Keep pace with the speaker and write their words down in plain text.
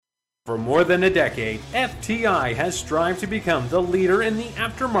For more than a decade, FTI has strived to become the leader in the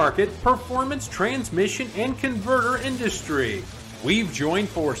aftermarket performance transmission and converter industry. We've joined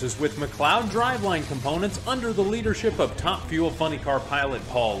forces with McLeod Driveline Components under the leadership of Top Fuel Funny Car pilot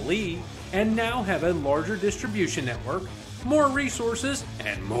Paul Lee, and now have a larger distribution network, more resources,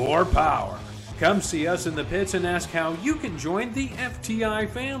 and more power. Come see us in the pits and ask how you can join the FTI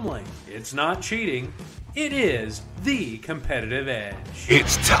family. It's not cheating. It is the competitive edge.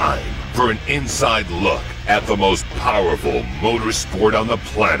 It's time for an inside look at the most powerful motorsport on the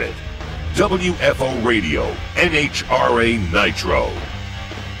planet. WFO Radio, NHRA Nitro.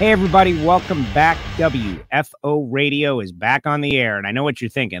 Hey everybody, welcome back. WFO Radio is back on the air, and I know what you're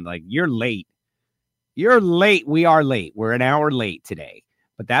thinking, like, you're late. You're late. We are late. We're an hour late today,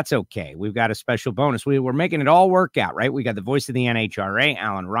 but that's okay. We've got a special bonus. We're making it all work out, right? We got the voice of the NHRA,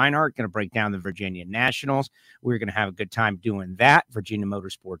 Alan Reinhart, going to break down the Virginia Nationals. We're going to have a good time doing that. Virginia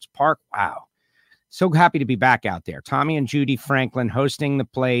Motorsports Park. Wow. So happy to be back out there. Tommy and Judy Franklin hosting the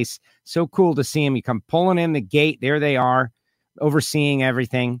place. So cool to see them. You come pulling in the gate. There they are, overseeing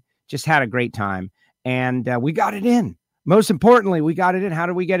everything. Just had a great time. And we got it in. Most importantly, we got it in. How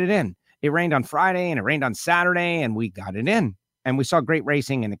did we get it in? It rained on Friday and it rained on Saturday, and we got it in. And we saw great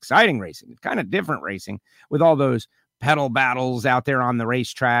racing and exciting racing, kind of different racing with all those pedal battles out there on the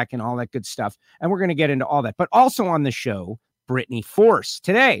racetrack and all that good stuff. And we're going to get into all that. But also on the show, Brittany Force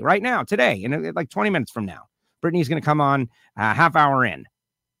today, right now, today, in like 20 minutes from now. Brittany's going to come on a half hour in,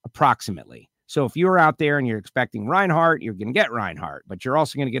 approximately. So if you're out there and you're expecting Reinhart, you're going to get Reinhart, but you're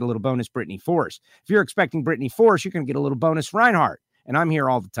also going to get a little bonus Brittany Force. If you're expecting Brittany Force, you're going to get a little bonus Reinhart. And I'm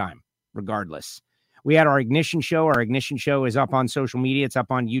here all the time, regardless. We had our Ignition show. Our Ignition show is up on social media. It's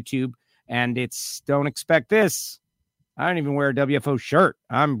up on YouTube. And it's, don't expect this. I don't even wear a WFO shirt.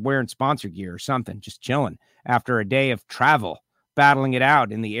 I'm wearing sponsor gear or something, just chilling after a day of travel, battling it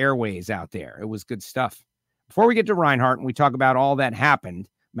out in the airways out there. It was good stuff. Before we get to Reinhart and we talk about all that happened,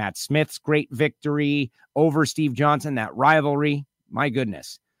 Matt Smith's great victory over Steve Johnson, that rivalry, my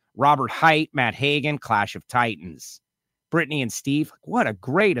goodness. Robert Hight, Matt Hagan, Clash of Titans. Brittany and Steve, what a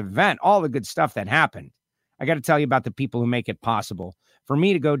great event. All the good stuff that happened. I got to tell you about the people who make it possible for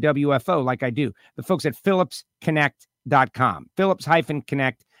me to go WFO like I do. The folks at PhillipsConnect.com.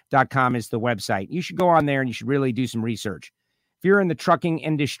 Phillips-Connect.com is the website. You should go on there and you should really do some research. If you're in the trucking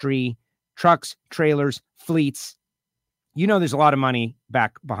industry, trucks, trailers, fleets, you know there's a lot of money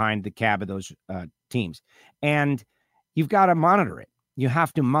back behind the cab of those teams. And you've got to monitor it. You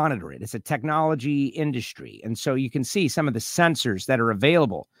have to monitor it. It's a technology industry. And so you can see some of the sensors that are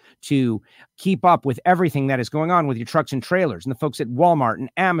available to keep up with everything that is going on with your trucks and trailers. And the folks at Walmart and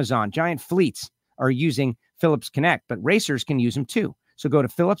Amazon, giant fleets, are using Phillips Connect, but racers can use them too. So go to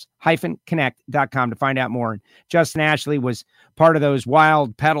Phillips-Connect.com to find out more. And Justin Ashley was part of those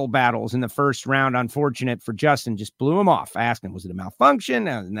wild pedal battles in the first round. Unfortunate for Justin, just blew him off. I asked him, was it a malfunction?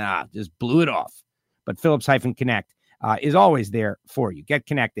 Nah, just blew it off. But Phillips-Connect is always there for you. Get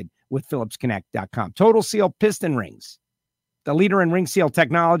connected with Phillips-Connect.com. Total Seal piston rings, the leader in ring seal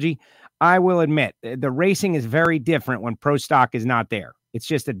technology. I will admit, the racing is very different when Pro Stock is not there. It's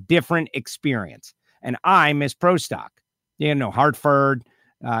just a different experience. And I miss Pro Stock. You know, Hartford,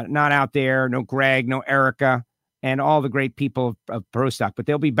 not out there, no Greg, no Erica, and all the great people of Pro Stock. But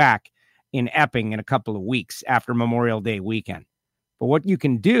they'll be back in Epping in a couple of weeks after Memorial Day weekend. But what you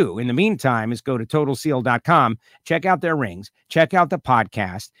can do in the meantime is go to TotalSeal.com, check out their rings, check out the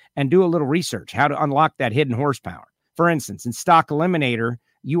podcast, and do a little research, how to unlock that hidden horsepower. For instance, in Stock Eliminator,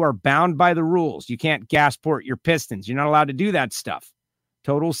 you are bound by the rules. You can't gas port your pistons. You're not allowed to do that stuff.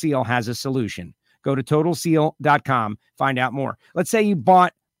 Total Seal has a solution. Go to TotalSeal.com, find out more. Let's say you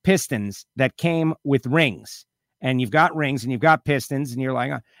bought pistons that came with rings, and you've got rings and you've got pistons, and you're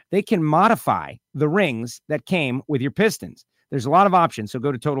like, they can modify the rings that came with your pistons. There's a lot of options, so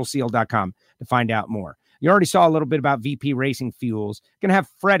go to TotalSeal.com to find out more. You already saw a little bit about VP Racing Fuels. Going to have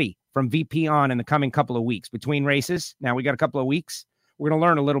Freddie from VP on in the coming couple of weeks between races. Now we got a couple of weeks. We're going to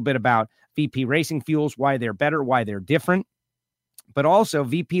learn a little bit about VP Racing Fuels, why they're better, why they're different, but also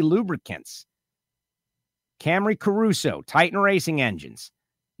VP Lubricants. Camry Caruso, Titan Racing Engines,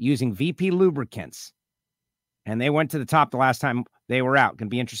 using VP Lubricants. And they went to the top the last time they were out. Going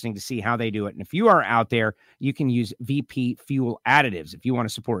to be interesting to see how they do it. And if you are out there, you can use VP Fuel Additives if you want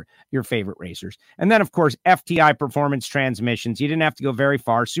to support your favorite racers. And then, of course, FTI Performance Transmissions. You didn't have to go very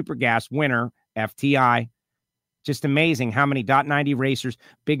far. Super Gas winner, FTI. Just amazing how many .90 racers,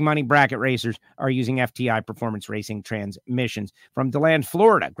 big money bracket racers, are using FTI Performance Racing Transmissions. From DeLand,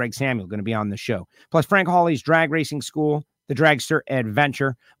 Florida, Greg Samuel going to be on the show. Plus, Frank Hawley's Drag Racing School, the Dragster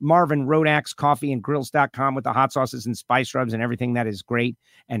Adventure, Marvin Rodax, coffeeandgrills.com with the hot sauces and spice rubs and everything that is great,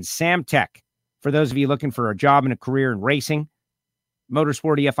 and Sam Tech, for those of you looking for a job and a career in racing,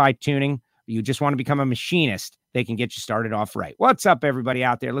 motorsport EFI tuning, you just want to become a machinist, they can get you started off right. What's up, everybody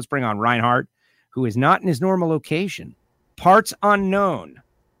out there? Let's bring on Reinhardt, who is not in his normal location. Parts unknown.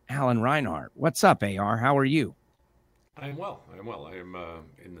 Alan Reinhardt. What's up, AR? How are you? I am well. I am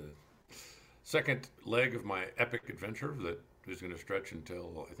in the second leg of my epic adventure that is going to stretch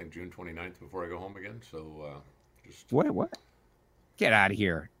until, I think, June 29th before I go home again. So just... What? Get out of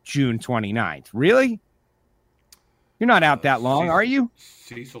here. June 29th. Really? You're not out that long, are you?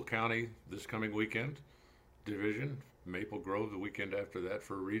 Cecil County this coming weekend, division. Maple Grove the weekend after that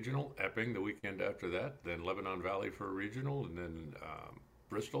for a regional. Epping the weekend after that. Then Lebanon Valley for a regional. And then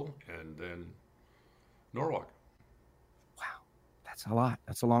Bristol. And then Norwalk. Wow. That's a lot.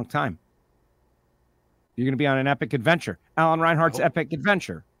 That's a long time. You're going to be on an epic adventure. Alan Reinhardt's epic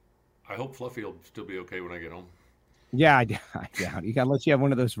adventure. I hope Fluffy will still be okay when I get home. Yeah, I doubt. You got, unless you have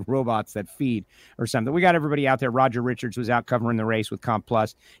one of those robots that feed or something. We got everybody out there. Roger Richards was out covering the race with Comp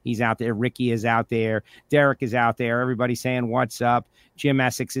Plus. He's out there. Ricky is out there. Derek is out there. Everybody saying what's up. Jim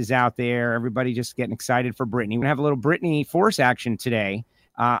Essex is out there. Everybody just getting excited for Brittany. We're going to have a little Brittany Force action today.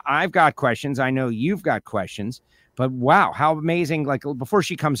 I've got questions. I know you've got questions. But wow, how amazing. Like, before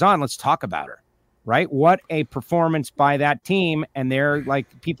she comes on, let's talk about her, right? What a performance by that team. And they're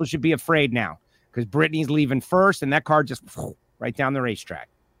like, people should be afraid now, because Brittany's leaving first, and that car just right down the racetrack.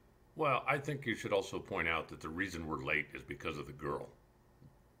 Well, I think you should also point out that the reason we're late is because of the girl.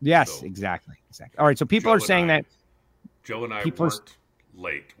 Yes, so, exactly. All right, so people are saying that Joe and I weren't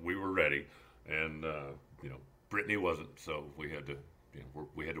late. We were ready, and Brittany wasn't, so we had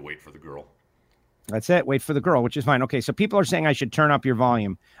to wait for the girl. That's it. Wait for the girl, which is fine. Okay, so people are saying I should turn up your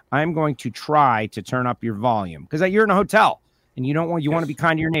volume. I'm going to try to turn up your volume because you're in a hotel, and you want to be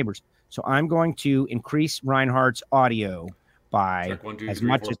kind to your neighbors. So I'm going to increase Reinhardt's audio by Check 1, 2, as 3,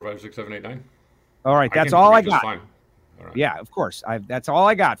 much 4, as 5, 6, 7, 8, 9. All right, that's all I got. Fine. All right. Yeah, of course. That's all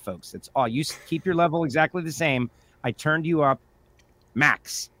I got, folks. That's all. You keep your level exactly the same. I turned you up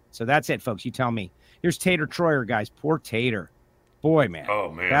max. So that's it, folks. You tell me. Here's Tater Troyer, guys. Poor Tater. Boy, man.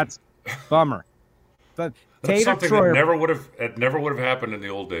 Oh man. That's bummer. But that's Tater something Troyer, that never would have happened in the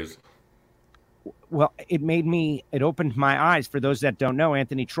old days. Well, it opened my eyes. For those that don't know,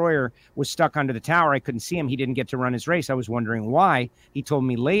 Anthony Troyer was stuck under the tower. I couldn't see him. He didn't get to run his race. I was wondering why. He told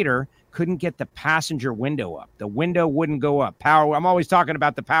me later, couldn't get the passenger window up. The window wouldn't go up. Power. I'm always talking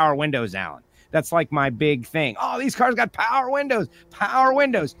about the power windows, Alan. That's like my big thing. Oh, these cars got power windows. Power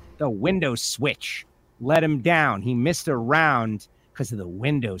windows. The window switch let him down. He missed a round because of the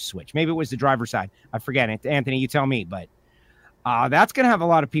window switch. Maybe it was the driver's side. I forget. Anthony, you tell me, but that's going to have a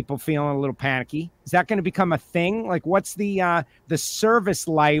lot of people feeling a little panicky. Is that going to become a thing? Like, what's the service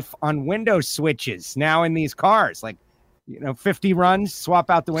life on window switches now in these cars? Like, 50 runs, swap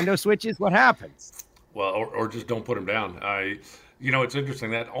out the window switches. What happens? Well, or just don't put them down. It's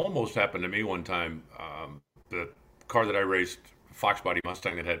interesting. That almost happened to me one time. The car that I raced, Fox Body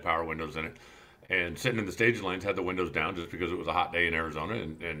Mustang, that had power windows in it, and sitting in the stage lanes had the windows down just because it was a hot day in Arizona.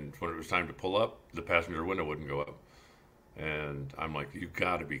 And when it was time to pull up, the passenger window wouldn't go up. And I'm like, you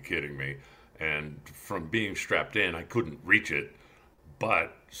got to be kidding me. And from being strapped in, I couldn't reach it.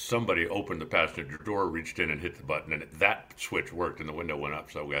 But somebody opened the passenger door, reached in and hit the button. And that switch worked and the window went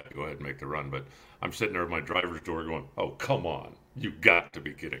up. So we had to go ahead and make the run. But I'm sitting there at my driver's door going, oh, come on. You got to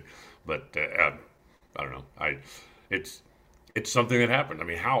be kidding. But I don't know. It's something that happened. I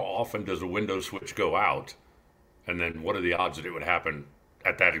mean, how often does a window switch go out? And then what are the odds that it would happen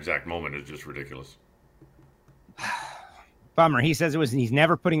at that exact moment is just ridiculous. Bummer. He says he's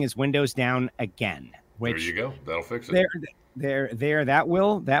never putting his windows down again. Which, there you go. That'll fix it.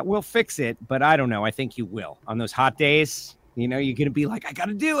 That will fix it. But I don't know. I think you will on those hot days. You're going to be like, I got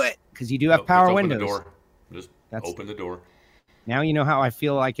to do it because you do have power windows. Just open the door. Now you know how I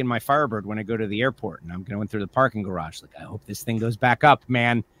feel like in my Firebird when I go to the airport and I'm going through the parking garage. Like, I hope this thing goes back up,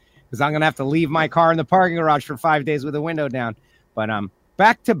 man, because I'm going to have to leave my car in the parking garage for 5 days with the window down. But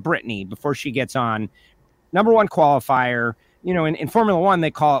back to Brittany before she gets on. Number one qualifier, in Formula One,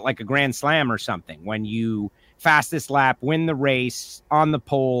 they call it like a grand slam or something. When you fastest lap, win the race on the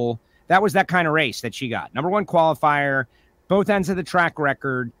pole. That was that kind of race that she got. Number one qualifier, both ends of the track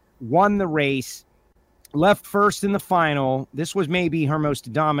record, won the race, left first in the final. This was maybe her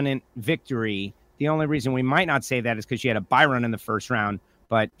most dominant victory. The only reason we might not say that is because she had a bye run in the first round,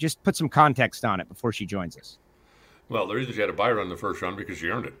 but just put some context on it before she joins us. Well, the reason she had a bye run in the first round because she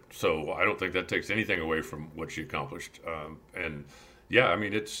earned it. So I don't think that takes anything away from what she accomplished. And, Yeah, I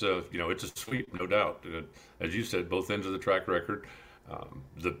mean, it's it's a sweep, no doubt. As you said, both ends of the track record.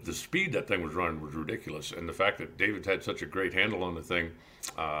 The speed that thing was running was ridiculous, and the fact that David had such a great handle on the thing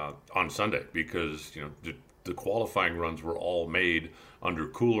on Sunday, because the qualifying runs were all made under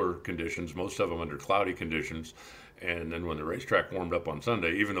cooler conditions, most of them under cloudy conditions. And then when the racetrack warmed up on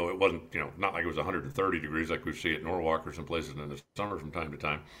Sunday, even though it wasn't, not like it was 130 degrees like we see at Norwalk or some places in the summer from time to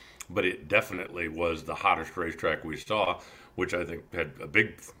time, but it definitely was the hottest racetrack we saw, which I think had a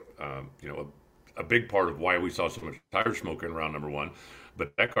big, a big part of why we saw so much tire smoke in round number one.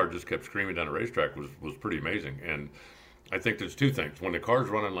 But that car just kept screaming down the racetrack was pretty amazing. And I think there's two things. When the car's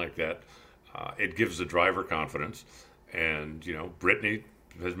running like that, it gives the driver confidence. And, Brittany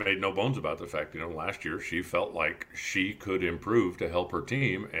has made no bones about the fact, last year she felt like she could improve to help her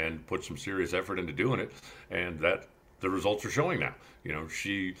team and put some serious effort into doing it. And that the results are showing now.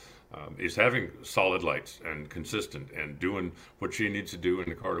 She is having solid lights and consistent and doing what she needs to do in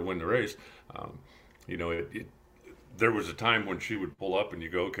the car to win the race. There was a time when she would pull up and you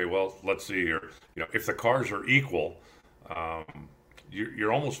go, okay, well, let's see here. If the cars are equal,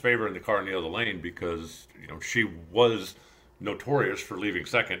 you're almost favoring the car in the other lane because, she was notorious for leaving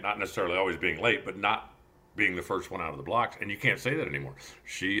second, not necessarily always being late, but not being the first one out of the blocks. And you can't say that anymore.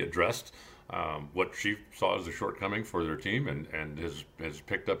 She addressed what she saw as a shortcoming for their team and has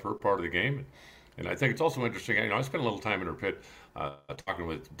picked up her part of the game. And I think it's also interesting. I spent a little time in her pit talking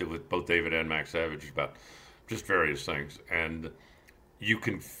with both David and Max Savage about just various things. And you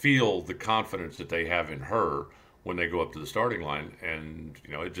can feel the confidence that they have in her when they go up to the starting line. And,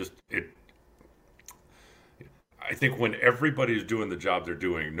 I think when everybody's doing the job they're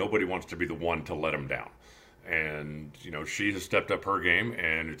doing, nobody wants to be the one to let them down. And, she has stepped up her game,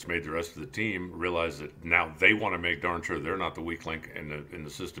 and it's made the rest of the team realize that now they want to make darn sure they're not the weak link in the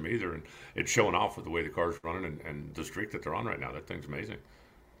system either. And it's showing off with the way the car's running and the streak that they're on right now. That thing's amazing.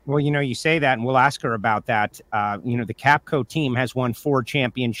 Well, you say that, and we'll ask her about that. The Capco team has won 4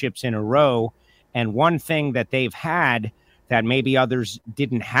 championships in a row, and one thing that they've had that maybe others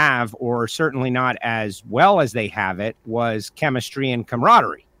didn't have, or certainly not as well as they have it, was chemistry and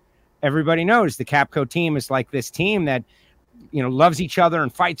camaraderie. Everybody knows the Capco team is like this team that, loves each other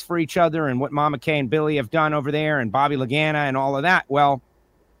and fights for each other, and what Mama Kay and Billy have done over there and Bobby Lagana and all of that. Well,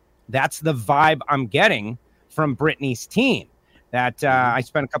 that's the vibe I'm getting from Brittany's team. That I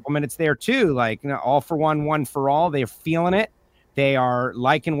spent a couple minutes there too, all for one, one for all. They're feeling it. They are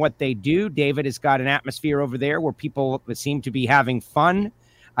liking what they do. David has got an atmosphere over there where people seem to be having fun.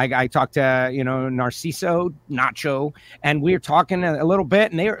 I talked to, Narciso, Nacho, and we were talking a little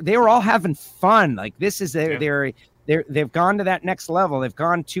bit, and they were all having fun. Like, this is they've gone to that next level. They've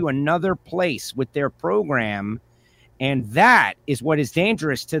gone to another place with their program, and that is what is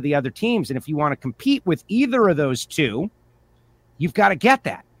dangerous to the other teams. And if you want to compete with either of those two, you've got to get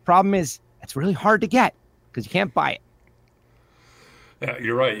that. Problem is, it's really hard to get because you can't buy it. Yeah,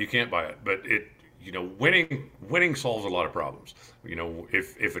 you're right. You can't buy it, but winning solves a lot of problems.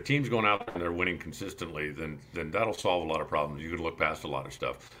 If a team's going out and they're winning consistently, then that'll solve a lot of problems. You can look past a lot of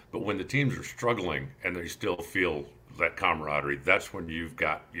stuff. But when the teams are struggling and they still feel that camaraderie, that's when you've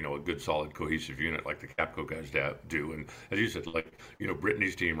got, a good, solid, cohesive unit like the Capco guys do. And as you said,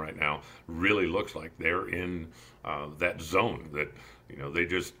 Brittany's team right now really looks like they're in that zone that, they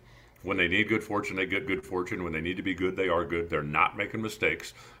just, when they need good fortune, they get good fortune. When they need to be good, they are good. They're not making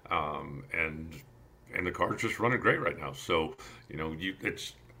mistakes. And the car's just running great right now. So,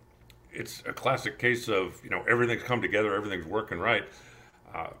 it's a classic case of, everything's come together, everything's working right.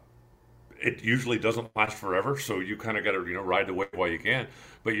 It usually doesn't last forever, so you kind of got to, ride the wave while you can.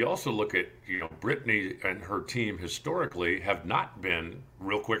 But you also look at, Brittany and her team historically have not been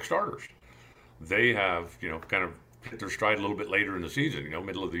real quick starters. They have, kind of hit their stride a little bit later in the season.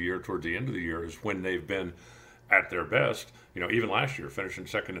 Middle of the year, towards the end of the year is when they've been at their best. Even last year, finishing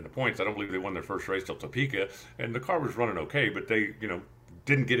second in the points. I don't believe they won their first race till Topeka, and the car was running okay, but they,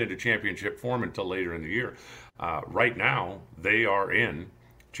 didn't get into championship form until later in the year. Right now, they are in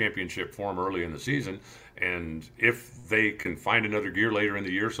championship form early in the season, and if they can find another gear later in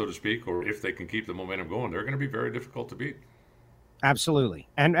the year, so to speak, or if they can keep the momentum going, they're going to be very difficult to beat. Absolutely.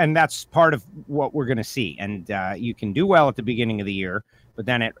 And that's part of what we're going to see. And you can do well at the beginning of the year, but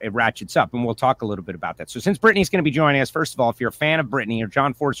then it ratchets up, and we'll talk a little bit about that. So since Brittany's going to be joining us, first of all, if you're a fan of Brittany or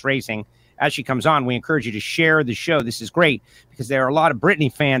John Force Racing, as she comes on, we encourage you to share the show. This is great because there are a lot of Brittany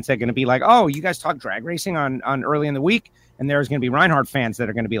fans that are going to be like, oh, you guys talk drag racing on early in the week. And there's going to be Reinhardt fans that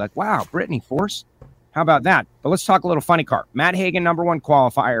are going to be like, wow, Brittany Force. How about that? But let's talk a little funny car. Matt Hagan, #1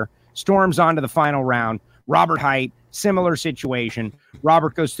 qualifier, storms on to the final round. Robert Hight Similar situation.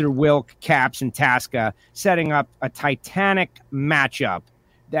 Robert goes through Wilk, Caps, and Tasca, setting up a titanic matchup.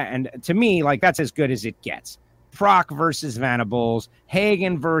 And to me, like, that's as good as it gets. Proc versus Venables,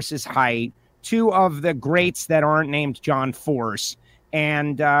 Hagan versus Height, two of the greats that aren't named John Force.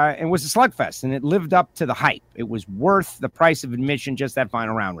 And it was a slugfest, and it lived up to the hype. It was worth the price of admission, just that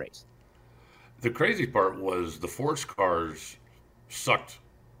final round race. The crazy part was the Force cars sucked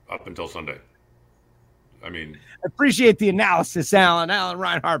up until Sunday. I mean, appreciate the analysis, Alan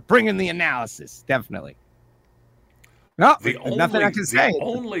Reinhart, bringing the analysis. Definitely. No, nothing I can say. The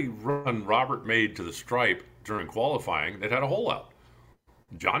only run Robert made to the stripe during qualifying that had a hole out.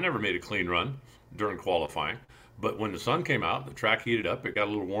 John never made a clean run during qualifying, but when the sun came out, the track heated up, it got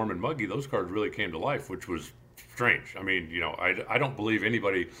a little warm and muggy, those cars really came to life, which was strange. I mean, I don't believe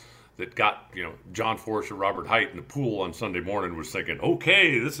anybody that got, John Force or Robert Height in the pool on Sunday morning was thinking,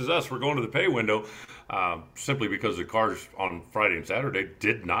 okay, this is us, we're going to the pay window, simply because the cars on Friday and Saturday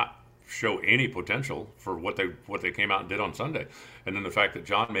did not show any potential for what they came out and did on Sunday. And then the fact that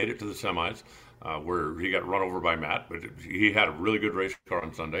John made it to the semis, where he got run over by Matt, but he had a really good race car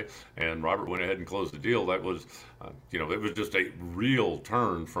on Sunday, and Robert went ahead and closed the deal. That was, it was just a real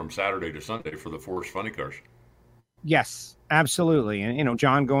turn from Saturday to Sunday for the Force funny cars. Yes, absolutely. And,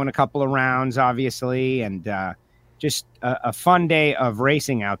 John going a couple of rounds, obviously, and just a fun day of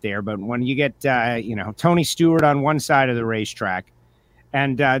racing out there. But when you get, Tony Stewart on one side of the racetrack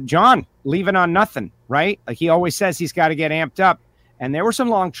and John leaving on nothing, right? Like he always says he's got to get amped up. And there were some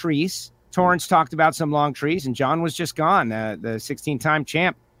long trees. Torrance talked about some long trees, and John was just gone. The 16-time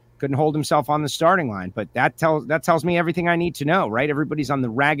champ couldn't hold himself on the starting line. But that tells me everything I need to know, right? Everybody's on the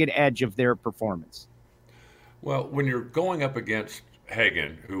ragged edge of their performance. Well, when you're going up against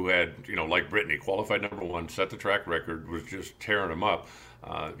Hagan, who had, like Brittany, qualified number one, set the track record, was just tearing them up.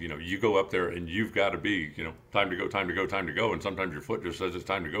 You go up there and you've got to be, time to go, time to go, time to go. And sometimes your foot just says it's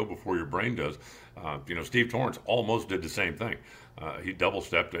time to go before your brain does. Steve Torrance almost did the same thing. He double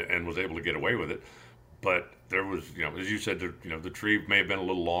stepped and was able to get away with it. But there was, as you said, the tree may have been a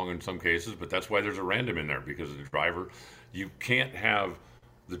little long in some cases, but that's why there's a random in there, because of the driver. You can't have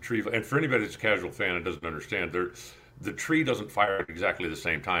the tree, and for anybody that's a casual fan and doesn't understand, the tree doesn't fire at exactly the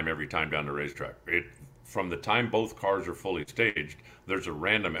same time every time down the racetrack. From the time both cars are fully staged, there's a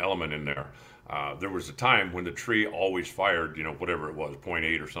random element in there. There was a time when the tree always fired, whatever it was,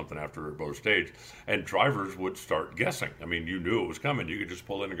 0.8 or something after both staged, and drivers would start guessing. I mean, you knew it was coming. You could just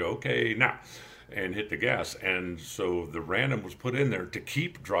pull in and go, okay, now, and hit the gas. And so the random was put in there to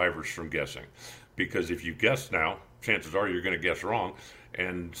keep drivers from guessing, because if you guess now, chances are you're going to guess wrong.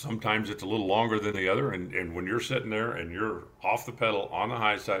 And sometimes it's a little longer than the other. And when you're sitting there and you're off the pedal on the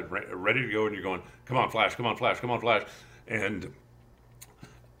high side, ready to go, and you're going, come on, Flash, come on, Flash, come on, Flash. And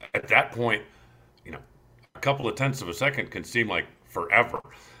at that point, a couple of tenths of a second can seem like forever.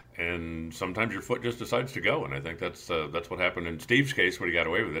 And sometimes your foot just decides to go. And I think that's what happened in Steve's case when he got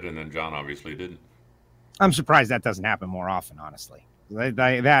away with it. And then John obviously didn't. I'm surprised that doesn't happen more often, honestly.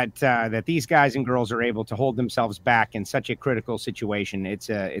 That these guys and girls are able to hold themselves back in such a critical situation. It's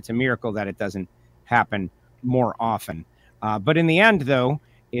a miracle that it doesn't happen more often. But in the end, though,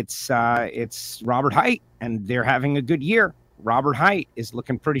 it's Robert Height, and they're having a good year. Robert Height is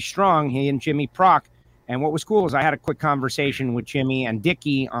looking pretty strong. He and Jimmy Proc. And what was cool is I had a quick conversation with Jimmy and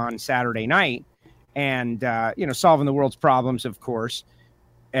Dickie on Saturday night, and solving the world's problems, of course.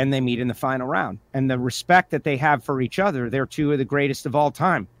 And they meet in the final round. And the respect that they have for each other, they're two of the greatest of all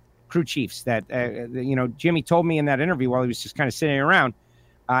time crew chiefs. That, Jimmy told me in that interview while he was just kind of sitting around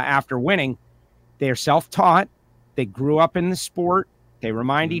after winning, they're self-taught. They grew up in the sport. They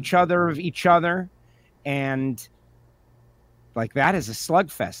remind each other of each other. And like, that is a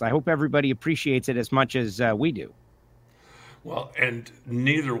slugfest. I hope everybody appreciates it as much as we do. Well, and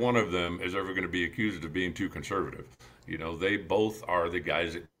neither one of them is ever going to be accused of being too conservative. They both are the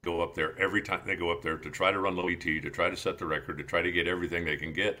guys that go up there every time they go up there to try to run low ET, to try to set the record, to try to get everything they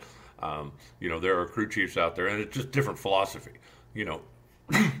can get. There are crew chiefs out there, and it's just different philosophy.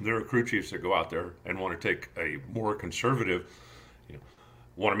 There are crew chiefs that go out there and want to take a more conservative,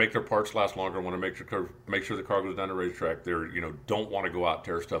 want to make their parts last longer, want to make sure the car goes down the racetrack. They're, don't want to go out,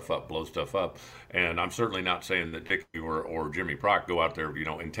 tear stuff up, blow stuff up. And I'm certainly not saying that Dickie or Jimmy Proc go out there,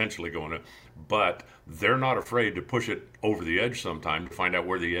 intentionally going to, but they're not afraid to push it over the edge sometime to find out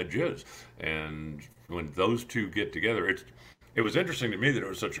where the edge is. And when those two get together, It was interesting to me that it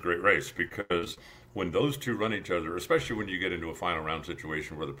was such a great race because when those two run each other, especially when you get into a final round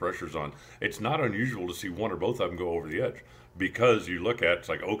situation where the pressure's on, it's not unusual to see one or both of them go over the edge because you look at it's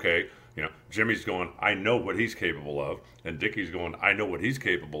like, okay, Jimmy's going, I know what he's capable of, and Dickie's going, I know what he's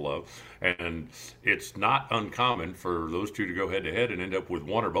capable of, and it's not uncommon for those two to go head to head and end up with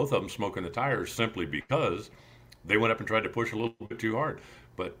one or both of them smoking the tires simply because they went up and tried to push a little bit too hard.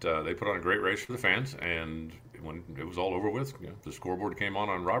 But they put on a great race for the fans, and when it was all over with, the scoreboard came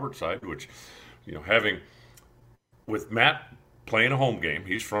on Robert's side, which, having with Matt playing a home game,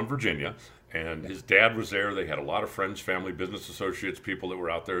 he's from Virginia, and his dad was there. They had a lot of friends, family, business associates, people that were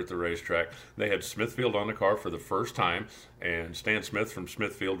out there at the racetrack. They had Smithfield on the car for the first time, and Stan Smith from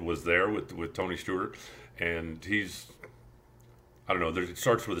Smithfield was there with Tony Stewart, and he's, I don't know, it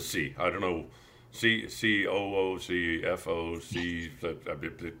starts with a C. I don't know. COOCFO,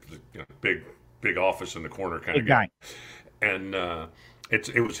 big office in the corner kind of guy. And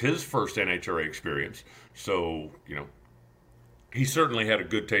it was his first NHRA experience. So, he certainly had a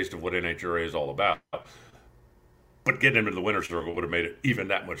good taste of what NHRA is all about. But getting him into the winner's circle would have made it even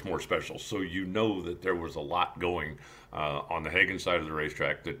that much more special. So that there was a lot going on the Hagen side of the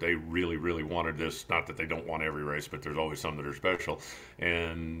racetrack, that they really, really wanted this. Not that they don't want every race, but there's always some that are special.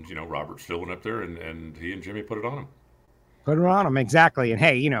 And, Robert still went up there, and he and Jimmy put it on him. Put it on him, exactly. And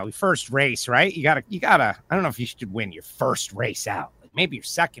hey, first race, right? You gotta. I don't know if you should win your first race out. Like maybe your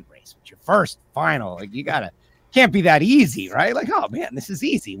second race, but your first final, like can't be that easy, right? Like, oh man, this is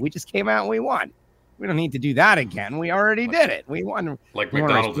easy. We just came out and we won. We don't need to do that again. We already did it. We won. Like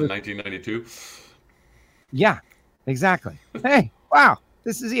McDonald's in 1992. Yeah, exactly. Hey, wow.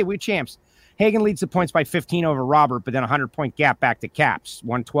 This is it. We're champs. Hagen leads the points by 15 over Robert, but then a 100-point gap back to Caps,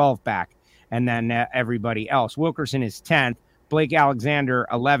 112 back, and then everybody else. Wilkerson is 10th. Blake Alexander,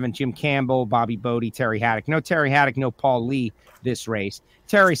 11th. Jim Campbell, Bobby Bodie, Terry Haddock. No Terry Haddock, no Paul Lee this race.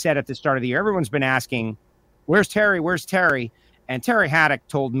 Terry said at the start of the year, everyone's been asking, where's Terry? Where's Terry? And Terry Haddock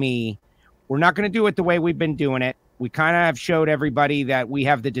told me, we're not going to do it the way we've been doing it. We kind of have showed everybody that we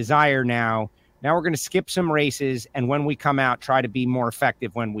have the desire now. Now we're going to skip some races, and when we come out, try to be more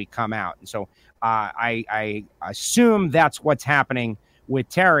effective when we come out. And so I assume that's what's happening with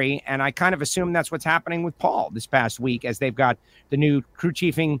Terry, and I kind of assume that's what's happening with Paul this past week as they've got the new crew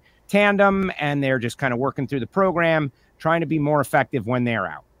chiefing tandem, and they're just kind of working through the program, trying to be more effective when they're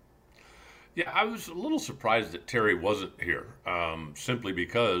out. Yeah, I was a little surprised that Terry wasn't here, simply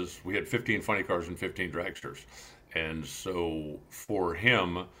because we had 15 funny cars and 15 dragsters. And so for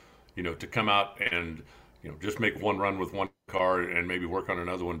him, to come out and, just make one run with one car and maybe work on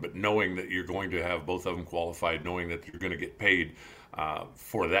another one, but knowing that you're going to have both of them qualified, knowing that you're going to get paid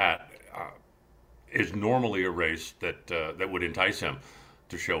for that is normally a race that would entice him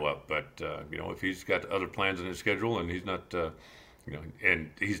to show up. But, if he's got other plans in his schedule and he's not... and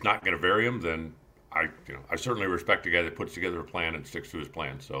he's not going to vary him, then I certainly respect a guy that puts together a plan and sticks to his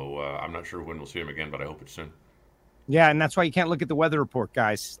plan. So I'm not sure when we'll see him again, but I hope it's soon. Yeah, and that's why you can't look at the weather report,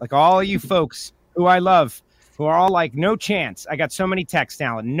 guys. Like all you folks who I love, who are all like, no chance. I got so many texts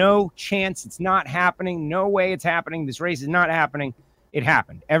now. No chance. It's not happening. No way it's happening. This race is not happening. It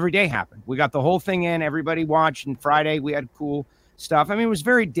happened. Every day happened. We got the whole thing in. Everybody watched. And Friday we had cool stuff. I mean, it was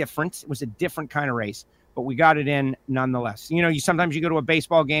very different. It was a different kind of race, but we got it in nonetheless. Sometimes you go to a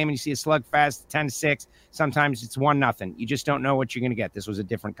baseball game and you see a slugfest 10-6. Sometimes it's 1-0. You just don't know what you're going to get. This was a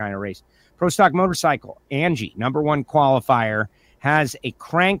different kind of race. Pro Stock Motorcycle, Angie, number one qualifier, has a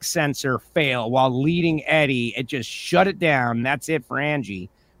crank sensor fail while leading Eddie. It just shut it down. That's it for Angie.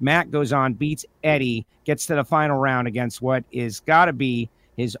 Matt goes on, beats Eddie, gets to the final round against what is got to be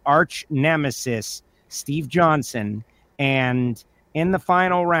his arch nemesis, Steve Johnson. And in the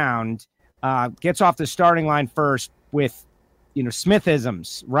final round, gets off the starting line first with,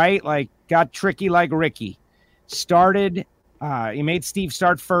 Smithisms, right? Like got tricky like Ricky. Started, he made Steve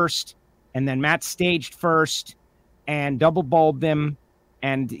start first, and then Matt staged first and double bulbed him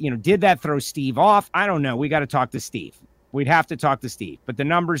and, did that throw Steve off? I don't know. We got to talk to Steve. We'd have to talk to Steve, but the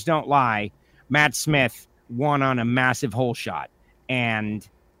numbers don't lie. Matt Smith won on a massive hole shot and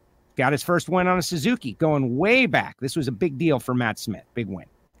got his first win on a Suzuki going way back. This was a big deal for Matt Smith. Big win.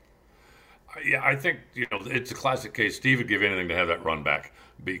 Yeah, I think, it's a classic case. Steve would give anything to have that run back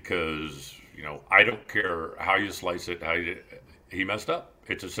because, I don't care how you slice it, he messed up.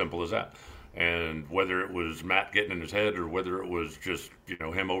 It's as simple as that. And whether it was Matt getting in his head or whether it was just, him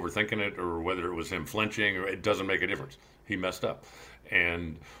overthinking it or whether it was him flinching, it doesn't make a difference. He messed up.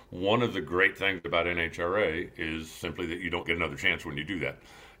 And one of the great things about NHRA is simply that you don't get another chance when you do that.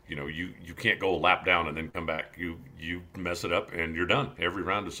 You can't go a lap down and then come back. You mess it up and you're done. Every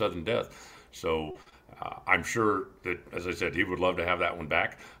round is sudden death. So I'm sure that, as I said, he would love to have that one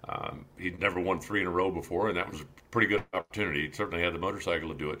back. He'd never won 3 in a row before, and that was a pretty good opportunity. He certainly had the motorcycle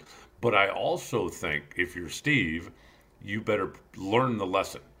to do it. But I also think if you're Steve, you better learn the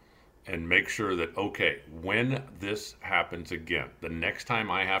lesson and make sure that, okay, when this happens again, the next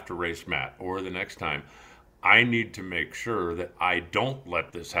time I have to race Matt or the next time, I need to make sure that I don't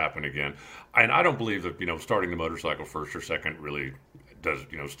let this happen again. And I don't believe that, starting the motorcycle first or second really does.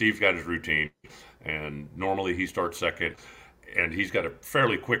 Steve's got his routine, and normally he starts second, and he's got a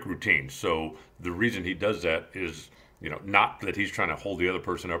fairly quick routine. So the reason he does that is, not that he's trying to hold the other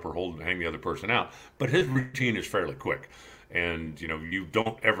person up or hang the other person out, but his routine is fairly quick. And, you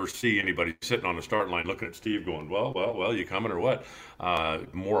don't ever see anybody sitting on the start line looking at Steve going, well, you coming or what?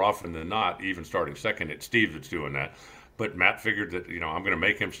 More often than not, even starting second, it's Steve that's doing that. But Matt figured that, I'm going to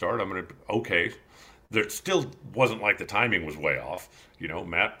make him start. Okay. There still wasn't like the timing was way off.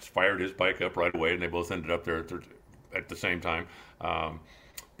 Matt fired his bike up right away, and they both ended up there at the same time.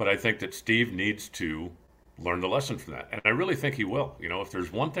 But I think that Steve needs to learn the lesson from that. And I really think he will. If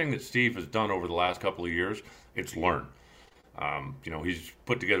there's one thing that Steve has done over the last couple of years, it's learn. He's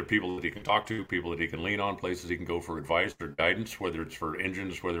put together people that he can talk to, people that he can lean on, places he can go for advice or guidance, whether it's for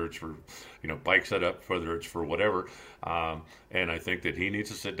engines, whether it's for, bike setup, whether it's for whatever. And I think that he needs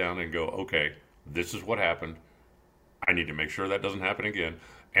to sit down and go, okay, this is what happened. I need to make sure that doesn't happen again.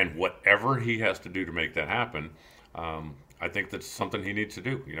 And whatever he has to do to make that happen, I think that's something he needs to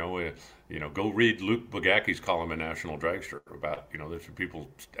do. Go read Luke Bogacki's column in National Dragster about, there's people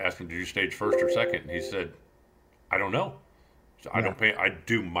asking, did you stage first or second? And he said, I don't know. So I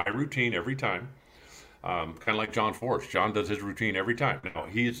do my routine every time. Kind of like John Force. John does his routine every time. Now,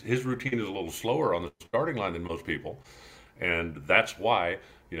 his routine is a little slower on the starting line than most people. And that's why,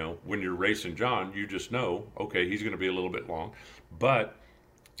 when you're racing John, you just know, okay, he's going to be a little bit long. But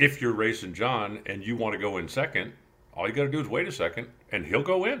if you're racing John and you want to go in second, all you got to do is wait a second and he'll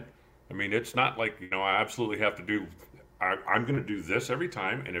go in. I mean, it's not like, I absolutely have to do, I'm going to do this every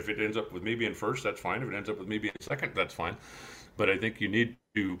time. And if it ends up with me being first, that's fine. If it ends up with me being second, that's fine. But I think you need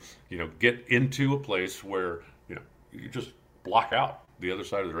to, get into a place where, you just block out the other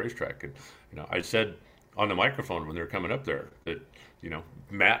side of the racetrack. And, I said on the microphone when they're coming up there that,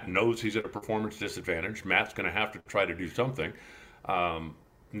 Matt knows he's at a performance disadvantage. Matt's going to have to try to do something.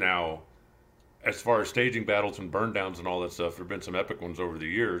 Now, as far as staging battles and burn downs and all that stuff, there have been some epic ones over the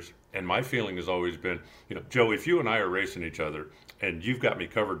years. And my feeling has always been, Joe, if you and I are racing each other and you've got me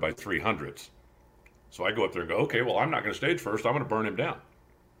covered by 300s, so I go up there and go, okay, well, I'm not going to stage first. I'm going to burn him down.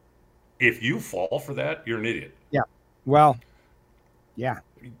 If you fall for that, you're an idiot. Yeah. Well, yeah.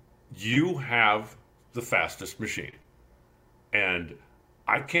 You have the fastest machine. And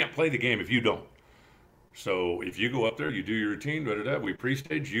I can't play the game if you don't. So if you go up there, you do your routine, we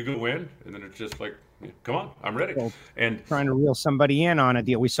pre-stage, you go in, and then it's just like, come on, I'm ready. Well, and trying to reel somebody in on a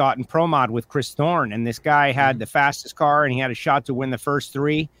deal. We saw it in Pro Mod with Chris Thorne, and this guy had the fastest car, and he had a shot to win the first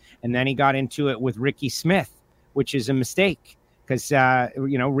 3, and then he got into it with Ricky Smith, which is a mistake because,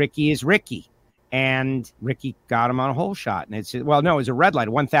 Ricky is Ricky. And Ricky got him on a hole shot. And it was a red light,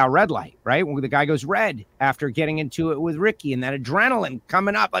 a 1,000 red light, right? When the guy goes red after getting into it with Ricky, and that adrenaline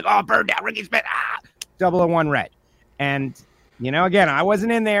coming up like, oh, burn down Ricky Smith, 001 red. And, again, I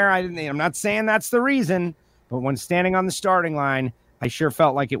wasn't in there. I'm not saying that's the reason, but when standing on the starting line, I sure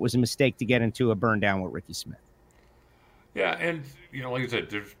felt like it was a mistake to get into a burn down with Ricky Smith. Yeah. And, like I said,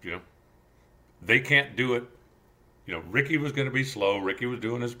 there's, they can't do it. Ricky was going to be slow. Ricky was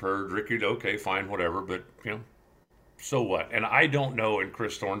doing his purge. Ricky, okay, fine, whatever. But, so what? And I don't know in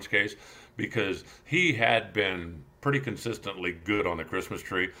Chris Thorne's case because he had been pretty consistently good on the Christmas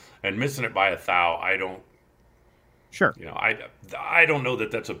tree and missing it by 1,000. I don't. Sure. I don't know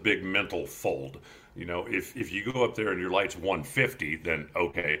that that's a big mental fold. If you go up there and your light's 150, then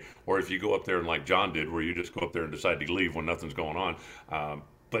okay. Or if you go up there and like John did, where you just go up there and decide to leave when nothing's going on.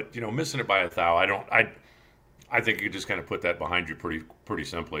 But missing it by 1,000, I think you just kind of put that behind you pretty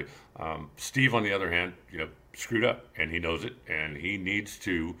simply. Steve, on the other hand, screwed up, and he knows it, and he needs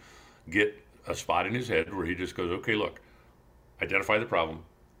to get a spot in his head where he just goes, okay, look, identify the problem,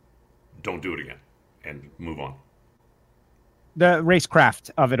 don't do it again, and move on. The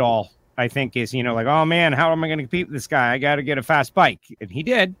racecraft of it all, I think, is, like, oh, man, how am I going to compete with this guy? I got to get a fast bike. And he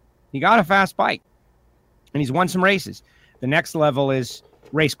did. He got a fast bike, and he's won some races. The next level is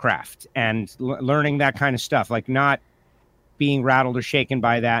racecraft and learning that kind of stuff, like not being rattled or shaken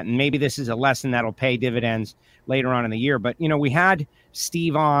by that. And maybe this is a lesson that'll pay dividends later on in the year. But, we had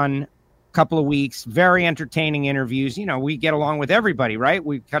Steve on couple of weeks. Very entertaining interviews. You know, we get along with everybody, right?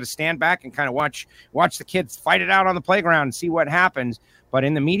 We kind of stand back and kind of watch the kids fight it out on the playground and see what happens. But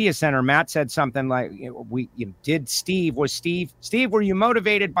in the media center, Matt said something like, Steve, were you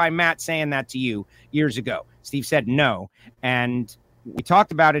motivated by Matt saying that to you years ago? Steve said no. And we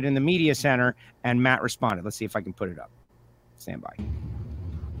talked about it in the media center, and Matt responded. Let's see if I can put it up. Stand by.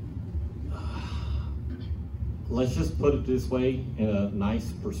 Let's just put it this way, in a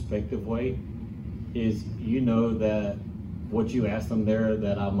nice perspective way, is that what you asked him there,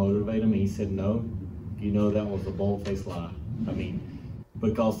 that I motivate him, and he said no, that was a bold-faced lie. I mean,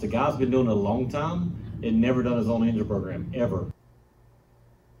 because the guy's been doing it a long time and never done his own engine program, ever.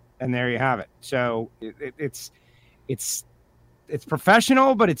 And there you have it. So it's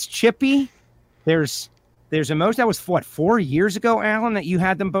professional, but it's chippy. There's emotion. That was 4 years ago, Alan, that you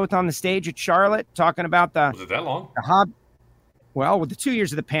had them both on the stage at Charlotte talking about the. Was it that long? Well, with the 2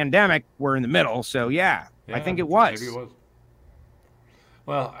 years of the pandemic, we're in the middle. So yeah, I think it was. Maybe it was.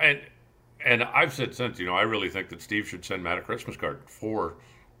 Well, and I've said since, I really think that Steve should send Matt a Christmas card for,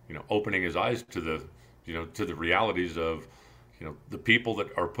 opening his eyes to the, to the realities of, the people that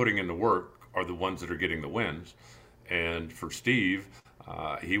are putting in the work are the ones that are getting the wins. And for Steve,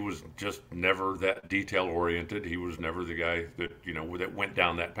 he was just never that detail oriented. He was never the guy that, that went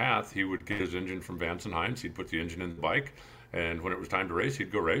down that path. He would get his engine from Vance and Hines. He'd put the engine in the bike. And when it was time to race,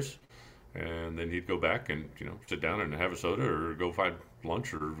 he'd go race. And then he'd go back and, sit down and have a soda or go find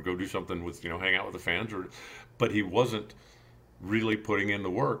lunch or go do something with, hang out with the fans. But he wasn't really putting in the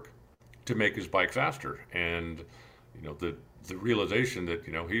work to make his bike faster. And, the realization that,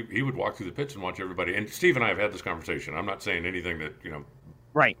 he would walk through the pits and watch everybody. And Steve and I have had this conversation. I'm not saying anything that,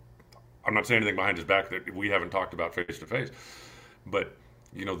 right. I'm not saying anything behind his back that we haven't talked about face to face. But,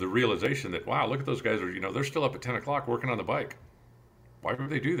 the realization that, wow, look at those guys are, they're still up at 10 o'clock working on the bike. Why would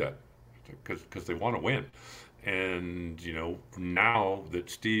they do that? Because they want to win. And, now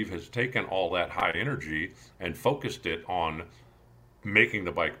that Steve has taken all that high energy and focused it on making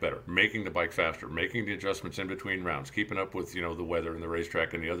the bike better, making the bike faster, making the adjustments in between rounds, keeping up with, the weather and the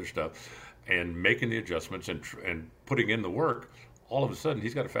racetrack and the other stuff, and making the adjustments and putting in the work, all of a sudden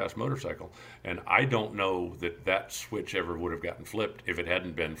he's got a fast motorcycle. And I don't know that switch ever would have gotten flipped if it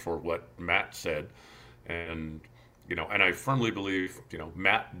hadn't been for what Matt said. And, and I firmly believe,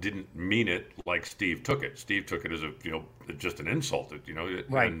 Matt didn't mean it like Steve took it. Steve took it as a, just an insult,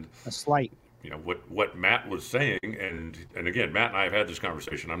 right. And, a slight. What Matt was saying, and again, Matt and I have had this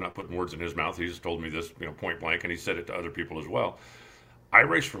conversation. I'm not putting words in his mouth. He's told me this, point blank, and he said it to other people as well. I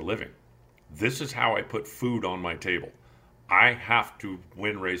race for a living. This is how I put food on my table. I have to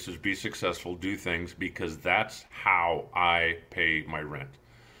win races, be successful, do things, because that's how I pay my rent.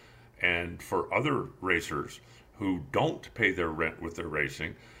 And for other racers who don't pay their rent with their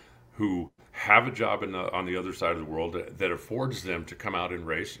racing, who have a job on the other side of the world that affords them to come out and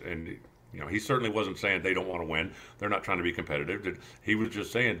race, and he certainly wasn't saying they don't want to win. They're not trying to be competitive. He was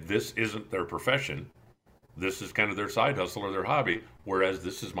just saying this isn't their profession. This is kind of their side hustle or their hobby, whereas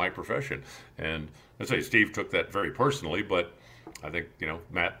this is my profession. And I'd say Steve took that very personally, but I think,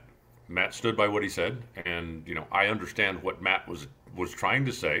 Matt stood by what he said. And, I understand what Matt was trying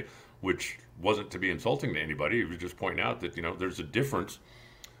to say, which wasn't to be insulting to anybody. He was just pointing out that, there's a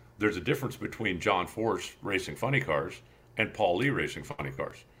difference between John Force racing funny cars and Paul Lee racing funny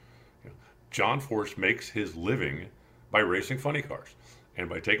cars. John Force makes his living by racing funny cars and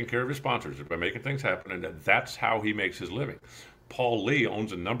by taking care of his sponsors and by making things happen, and that's how he makes his living. Paul Lee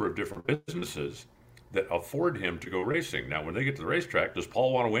owns a number of different businesses that afford him to go racing. Now, when they get to the racetrack, does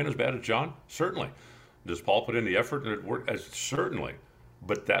Paul want to win as bad as John? Certainly. Does Paul put in the effort and work? Certainly.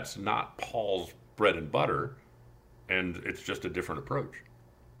 But that's not Paul's bread and butter, and it's just a different approach.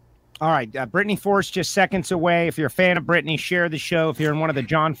 All right, Brittany Force just seconds away. If you're a fan of Brittany, share the show. If you're in one of the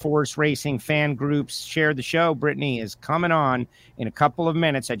John Force Racing fan groups, share the show. Brittany is coming on in a couple of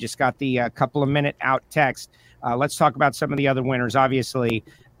minutes. I just got the couple of minute out text. Let's talk about some of the other winners. Obviously,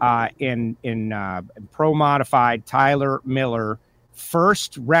 in Pro Modified, Tyler Miller,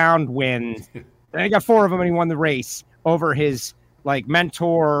 first round win. He got 4 of them, and he won the race over his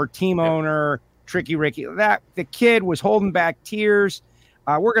mentor, team owner, Tricky Ricky. That the kid was holding back tears.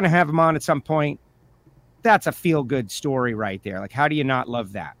 We're going to have him on at some point. That's a feel-good story right there. How do you not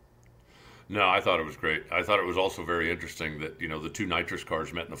love that? No, I thought it was great. I thought it was also very interesting that, the 2 nitrous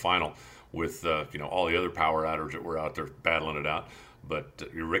cars met in the final with, all the other power adders that were out there battling it out. But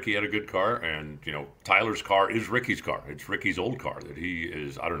Ricky had a good car, and, Tyler's car is Ricky's car. It's Ricky's old car that he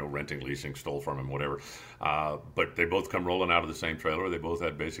is, I don't know, renting, leasing, stole from him, whatever. But they both come rolling out of the same trailer. They both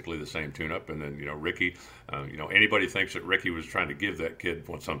had basically the same tune-up. And then, Ricky, anybody thinks that Ricky was trying to give that kid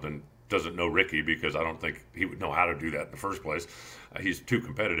something, doesn't know Ricky, because I don't think he would know how to do that in the first place. He's too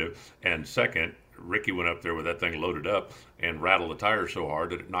competitive. And second, Ricky went up there with that thing loaded up and rattled the tires so hard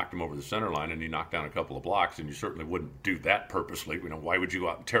that it knocked him over the center line, and he knocked down a couple of blocks, and you certainly wouldn't do that purposely. Why would you go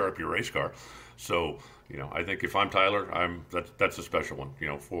out and tear up your race car? So, I think if I'm Tyler, that's a special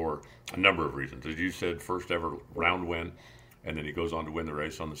one, for a number of reasons. As you said, first ever round win, and then he goes on to win the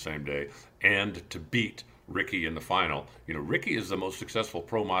race on the same day, and to beat Ricky in the final. Ricky is the most successful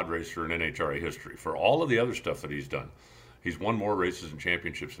pro mod racer in NHRA history. For all of the other stuff that he's done, he's won more races and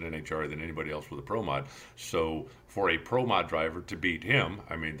championships in NHRA than anybody else with a pro mod. So for a pro mod driver to beat him,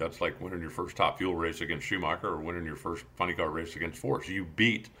 that's like winning your first Top Fuel race against Schumacher or winning your first funny car race against Force. You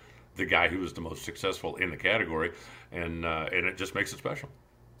beat the guy who was the most successful in the category, and it just makes it special.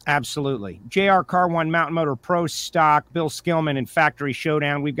 Absolutely. JR Car 1 Mountain Motor Pro Stock, Bill Skillman in Factory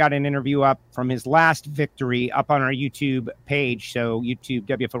Showdown. We've got an interview up from his last victory up on our YouTube page. So YouTube,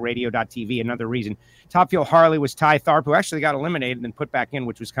 WFOradio.tv, another reason. Top Fuel Harley was Ty Tharp, who actually got eliminated and then put back in,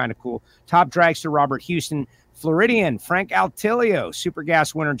 which was kind of cool. Top Dragster Robert Houston. Floridian Frank Altilio, Super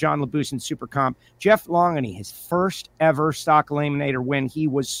Gas winner John Labousse, Super Comp. Jeff Longany, his first ever stock eliminator win. He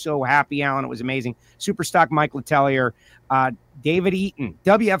was so happy, Alan. It was amazing. Super Stock Mike Letellier. David Eaton,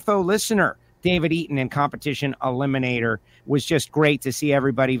 WFO listener. David Eaton in competition eliminator. Was just great to see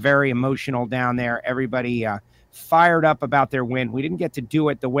everybody very emotional down there. Everybody fired up about their win. We didn't get to do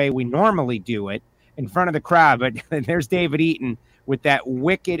it the way we normally do it in front of the crowd, but there's David Eaton with that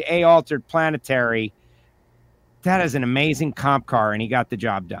wicked A-altered Planetary. That is an amazing comp car, and he got the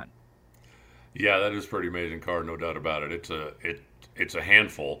job done. Yeah, that is a pretty amazing car, no doubt about it. It's a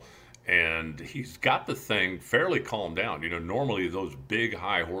handful, and he's got the thing fairly calmed down. Normally those big,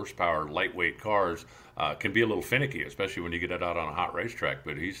 high horsepower, lightweight cars can be a little finicky, especially when you get it out on a hot racetrack.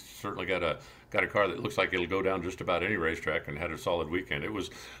 But he's certainly got a car that looks like it'll go down just about any racetrack, and had a solid weekend. It was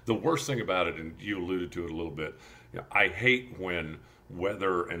the worst thing about it, and you alluded to it a little bit. I hate when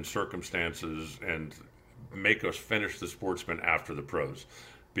weather and circumstances and make us finish the sportsmen after the pros,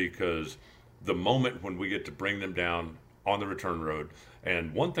 because the moment when we get to bring them down on the return road,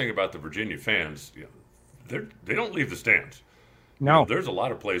 and one thing about the Virginia fans, they don't leave the stands. No. There's a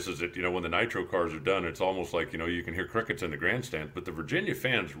lot of places that, when the nitro cars are done, it's almost like, you can hear crickets in the grandstands, but the Virginia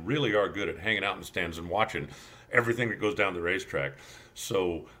fans really are good at hanging out in the stands and watching everything that goes down the racetrack.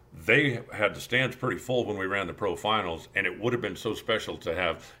 So they had the stands pretty full when we ran the pro finals, and it would have been so special to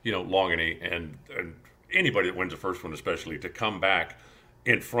have, Longany and anybody that wins the first one, especially, to come back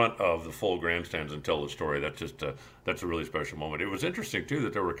in front of the full grandstands and tell the story. That's a really special moment. It was interesting too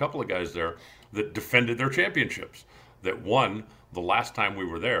that there were a couple of guys there that defended their championships, that won the last time we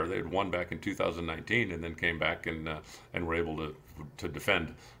were there. They had won back in 2019 and then came back and were able to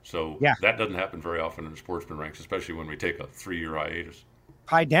defend. So yeah, that doesn't happen very often in the sportsman ranks, especially when we take a 3-year hiatus.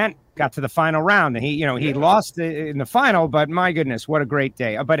 Pi Dent got to the final round, and he lost in the final, but my goodness, what a great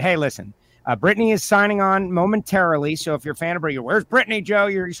day. But hey, listen. Brittany is signing on momentarily, so if you're a fan of Brittany, where's Brittany, Joe?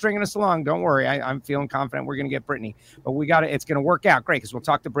 You're stringing us along. Don't worry. I'm feeling confident we're going to get Brittany. But it's going to work out great, because we'll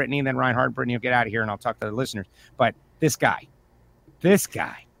talk to Brittany, and then Reinhard and Brittany will get out of here, and I'll talk to the listeners. But this guy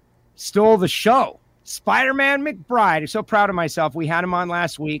stole the show. Spider-Man McBride. I'm so proud of myself. We had him on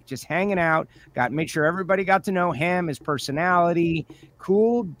last week, just hanging out. Made sure everybody got to know him, his personality.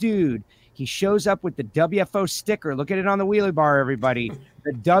 Cool dude. He shows up with the WFO sticker. Look at it on the wheelie bar, everybody.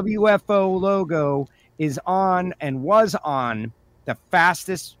 The WFO logo is on and was on the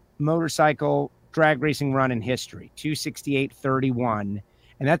fastest motorcycle drag racing run in history, 268.31.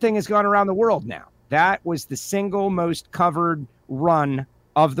 And that thing has gone around the world now. That was the single most covered run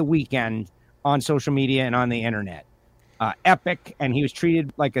of the weekend on social media and on the internet. Epic, and he was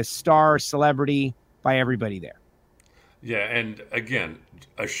treated like a star celebrity by everybody there. Yeah, and again,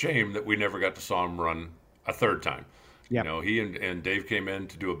 a shame that we never got to saw him run a third time. Yep. He and Dave came in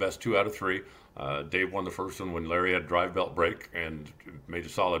to do a best 2 out of 3. Dave won the first one when Larry had drive belt break and made a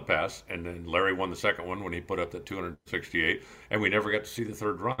solid pass, and then Larry won the second one when he put up that 268, and we never got to see the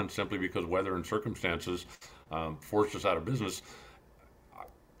third run simply because weather and circumstances forced us out of business.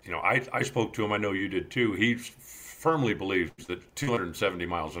 I spoke to him. I know you did too. He firmly believes that 270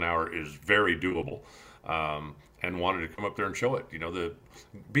 miles an hour is very doable. And wanted to come up there and show it.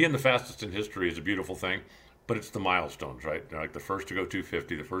 Being the fastest in history is a beautiful thing, but it's the milestones, right? Like the first to go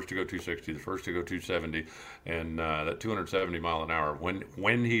 250, the first to go 260, the first to go 270, and that 270 mile an hour.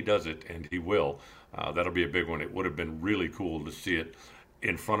 When he does it, and he will, that'll be a big one. It would have been really cool to see it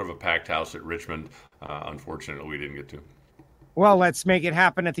in front of a packed house at Richmond. Unfortunately, we didn't get to. Well, let's make it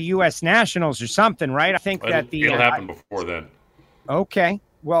happen at the U.S. Nationals or something, right? I think it'll happen before then. Okay.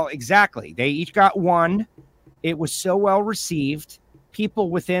 Well, exactly. They each got one. It was so well received. people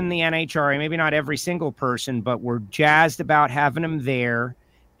within the NHRA, maybe not every single person, but were jazzed about having him there.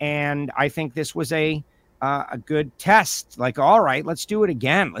 And I think this was a good test. Like, all right, let's do it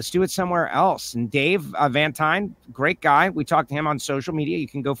again. Let's do it somewhere else. And Dave Van Tine, great guy. We talked to him on social media. You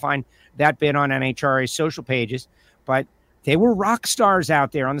can go find that bit on NHRA's social pages. But they were rock stars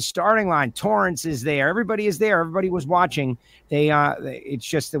out there on the starting line. Torrance is there. Everybody is there. Everybody was watching. It's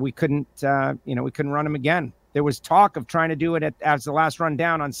just that we couldn't run them again. There was talk of trying to do it as the last run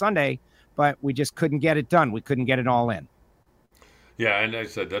down on Sunday, but we just couldn't get it done. We couldn't get it all in. Yeah, and I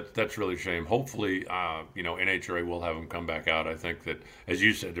said that's really a shame. Hopefully, NHRA will have them come back out. I think that, as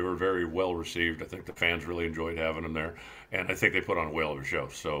you said, they were very well received. I think the fans really enjoyed having them there, and I think they put on a whale of a show.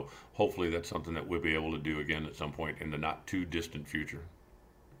 So hopefully that's something that we'll be able to do again at some point in the not too distant future.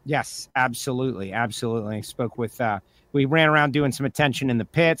 Yes, absolutely. Absolutely. I spoke with, we ran around doing some attention in the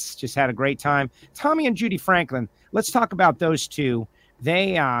pits, just had a great time. Tommy and Judy Franklin, let's talk about those two.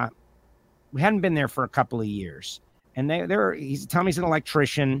 We hadn't been there for a couple of years. And Tommy's an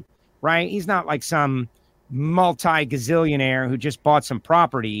electrician, right? He's not like some multi-gazillionaire who just bought some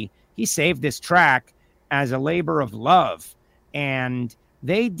property. He saved this track as a labor of love. And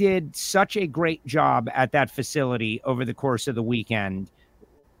they did such a great job at that facility over the course of the weekend.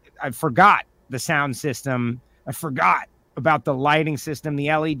 I forgot the sound system. I forgot about the lighting system, the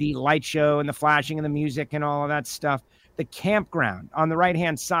LED light show and the flashing and the music and all of that stuff. The campground on the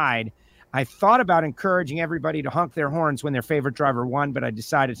right-hand side. I thought about encouraging everybody to honk their horns when their favorite driver won, but I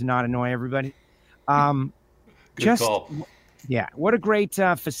decided to not annoy everybody. Good call. Yeah, what a great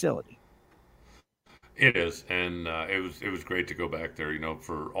facility. It is, and it was great to go back there.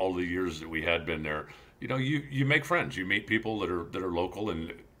 For all the years that we had been there, you make friends, you meet people that are local,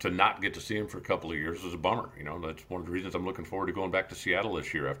 and to not get to see them for a couple of years is a bummer. That's one of the reasons I'm looking forward to going back to Seattle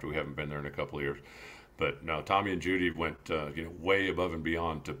this year after we haven't been there in a couple of years. But no, Tommy and Judy went way above and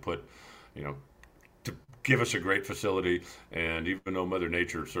beyond to put. To give us a great facility. And even though Mother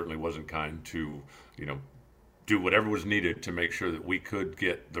Nature certainly wasn't kind to, do whatever was needed to make sure that we could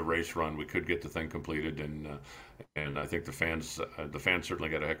get the race run, we could get the thing completed. And I think the fans certainly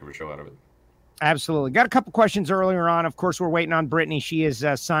got a heck of a show out of it. Absolutely. Got a couple questions earlier on. Of course, we're waiting on Brittany. She is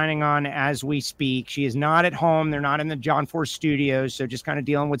signing on as we speak. She is not at home. They're not in the John Force studios, so just kind of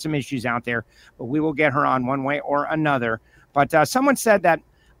dealing with some issues out there. But we will get her on one way or another. But someone said that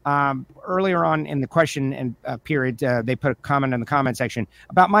earlier on in the question and period, they put a comment in the comment section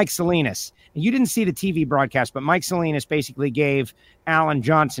about Mike Salinas. And you didn't see the TV broadcast, but Mike Salinas basically gave Alan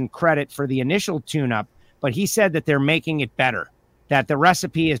Johnson credit for the initial tune-up, but he said that they're making it better, that the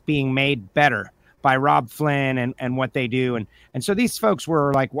recipe is being made better by Rob Flynn and what they do. And so these folks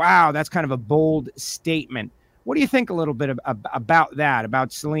were like, wow, that's kind of a bold statement. What do you think a little bit about that,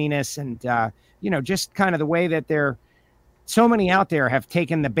 about Salinas and, just kind of the way that so many out there have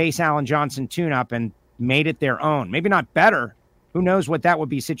taken the base Alan Johnson tune-up and made it their own. Maybe not better. Who knows what that would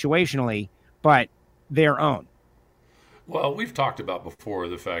be situationally, but their own. Well, we've talked about before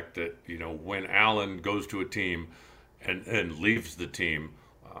the fact that, when Alan goes to a team and leaves the team,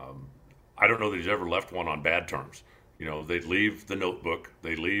 I don't know that he's ever left one on bad terms. They leave the notebook,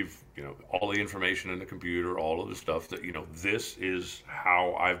 they leave, all the information in the computer, all of the stuff that, this is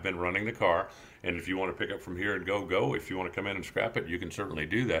how I've been running the car. And if you want to pick up from here and go. If you want to come in and scrap it, you can certainly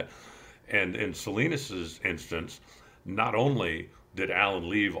do that. And in Salinas's instance, not only did Alan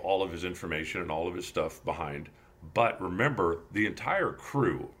leave all of his information and all of his stuff behind, but remember, the entire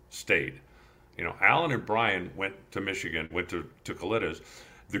crew stayed. Alan and Brian went to Michigan, went to Kalitta's.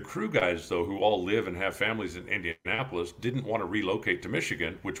 The crew guys, though, who all live and have families in Indianapolis, didn't want to relocate to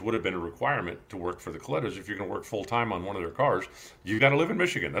Michigan, which would have been a requirement to work for the Kalittas. If you're going to work full-time on one of their cars, you've got to live in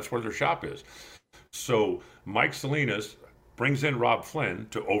Michigan. That's where their shop is. So Mike Salinas brings in Rob Flynn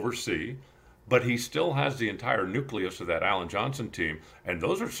to oversee, but he still has the entire nucleus of that Alan Johnson team, and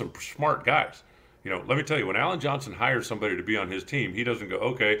those are some smart guys. Let me tell you, when Alan Johnson hires somebody to be on his team, he doesn't go,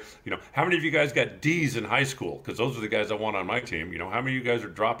 okay, how many of you guys got D's in high school? Because those are the guys I want on my team. How many of you guys are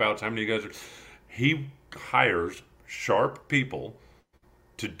dropouts? How many of you guys are... He hires sharp people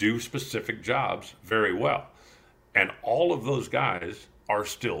to do specific jobs very well. And all of those guys are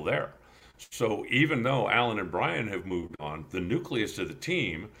still there. So even though Alan and Brian have moved on, the nucleus of the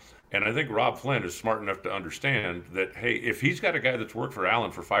team... And I think Rob Flynn is smart enough to understand that, hey, if he's got a guy that's worked for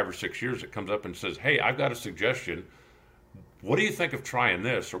Alan for 5 or 6 years that comes up and says, hey, I've got a suggestion. What do you think of trying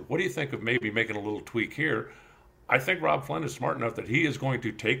this? Or what do you think of maybe making a little tweak here? I think Rob Flynn is smart enough that he is going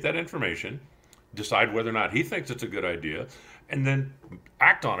to take that information, decide whether or not he thinks it's a good idea, and then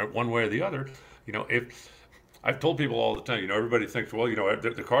act on it one way or the other. I've told people all the time, everybody thinks, well,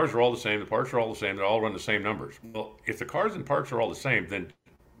 the cars are all the same, the parts are all the same, they all run the same numbers. Well, if the cars and parts are all the same, then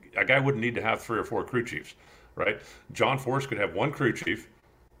a guy wouldn't need to have 3 or 4 crew chiefs, right? John Force could have one crew chief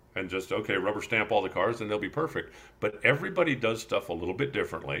and just, rubber stamp all the cars and they'll be perfect. But everybody does stuff a little bit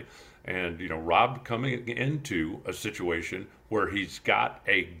differently. And, Rob coming into a situation where he's got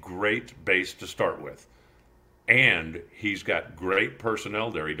a great base to start with. And he's got great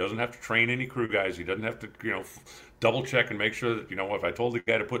personnel there. He doesn't have to train any crew guys. He doesn't have to, double check and make sure that, if I told the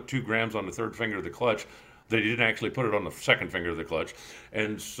guy to put 2 grams on the third finger of the clutch, that he didn't actually put it on the second finger of the clutch.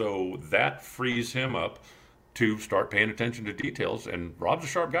 And so that frees him up to start paying attention to details. And Rob's a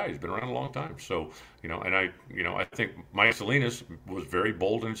sharp guy. He's been around a long time. So, I think Mike Salinas was very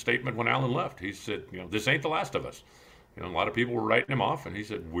bold in his statement when Alan left. He said, this ain't the last of us. A lot of people were writing him off, and he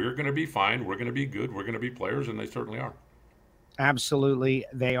said, we're going to be fine. We're going to be good. We're going to be players, and they certainly are. Absolutely,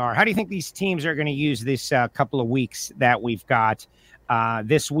 they are. How do you think these teams are going to use this couple of weeks that we've got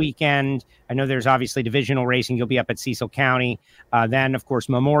this weekend? I know there's obviously divisional racing. You'll be up at Cecil County. Then, of course,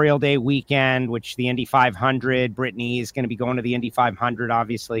 Memorial Day weekend, which the Indy 500, Brittany is going to be going to the Indy 500,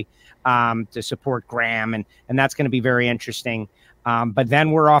 obviously, to support Graham, and that's going to be very interesting. But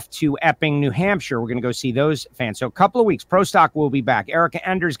then we're off to Epping, New Hampshire. We're going to go see those fans. So a couple of weeks, Pro Stock will be back. Erica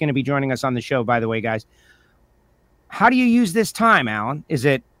Ender is going to be joining us on the show, by the way, guys. How do you use this time, Alan? Is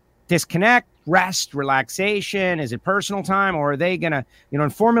it disconnect, rest, relaxation? Is it personal time? Or are they going to, in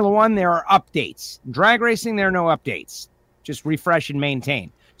Formula One, there are updates. In drag racing, there are no updates. Just refresh and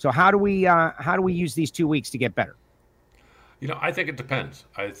maintain. So how do we use these 2 weeks to get better? I think it depends.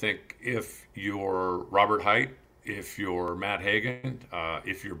 I think if you're Robert Hight, if you're Matt Hagan,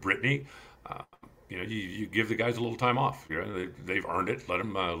 if you're Brittany, you give the guys a little time off. They've earned it. Let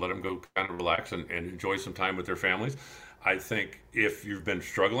them go kind of relax and enjoy some time with their families. I think if you've been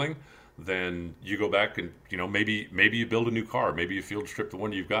struggling, then you go back and maybe you build a new car. Maybe you field strip the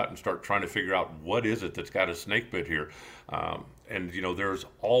one you've got and start trying to figure out what is it that's got a snake bit here. And there's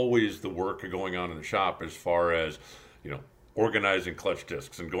always the work going on in the shop as far as organizing clutch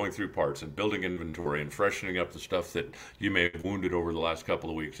discs and going through parts and building inventory and freshening up the stuff that you may have wounded over the last couple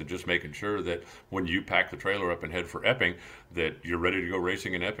of weeks, and just making sure that when you pack the trailer up and head for Epping, that you're ready to go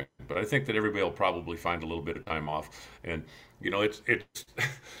racing in Epping. But I think that everybody will probably find a little bit of time off. And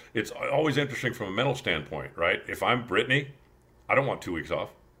it's always interesting from a mental standpoint, right? If I'm Brittany, I don't want 2 weeks off.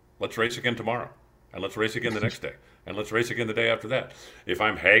 Let's race again tomorrow, and let's race again the next day, and let's race again the day after that. If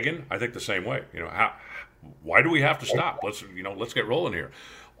I'm Hagan, I think the same way. Why do we have to stop? Let's get rolling here.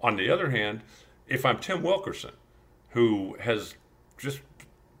 On the other hand, if I'm Tim Wilkerson, who has just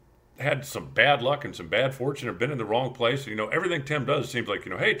had some bad luck and some bad fortune, or been in the wrong place, everything Tim does seems like,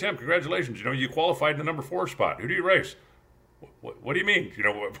 hey, Tim, congratulations. You qualified in the number 4 spot. Who do you race? What do you mean?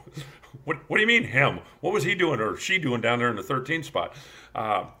 What do you mean him? What was he doing or she doing down there in the 13th spot?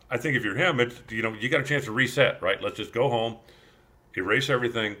 I think if you're him, it's, you got a chance to reset, right? Let's just go home, erase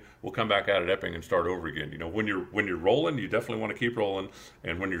everything. We'll come back out at Epping and start over again. When you're rolling, you definitely want to keep rolling.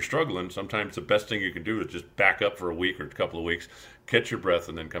 And when you're struggling, sometimes the best thing you can do is just back up for a week or a couple of weeks, catch your breath,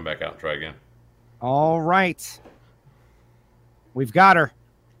 and then come back out and try again. All right. We've got her.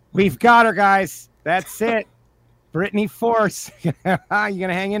 We've got her, guys. That's it. Brittany Force. You going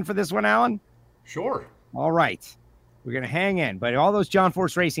to hang in for this one, Alan? Sure. All right. We're going to hang in. But all those John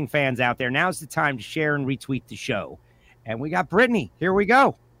Force Racing fans out there, now's the time to share and retweet the show. And we got Brittany. Here we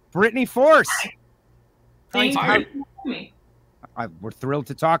go. Brittany Force. Thanks for having me. We're thrilled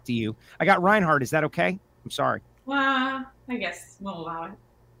to talk to you. I got Reinhardt. Is that okay? I'm sorry. Well, I guess we'll allow it.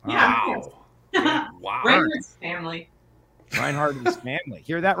 Wow. Yeah. Wow. Reinhardt's family. Reinhardt and his family.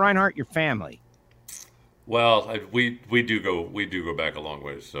 Hear that, Reinhardt? Your family. Well, we do go back a long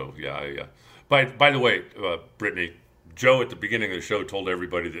ways. So yeah. By the way, Brittany, Joe at the beginning of the show told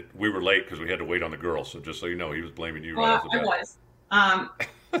everybody that we were late because we had to wait on the girls. So just so you know, he was blaming you right off the bat. I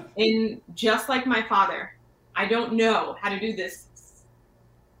was. And just like my father, I don't know how to do this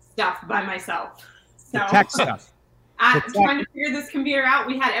stuff by myself. So the tech stuff. I'm trying to figure this computer out.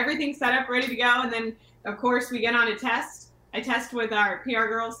 We had everything set up, ready to go, and then of course we get on a test. I test with our PR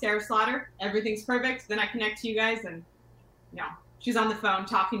girl, Sarah Slaughter. Everything's perfect. Then I connect to you guys, and she's on the phone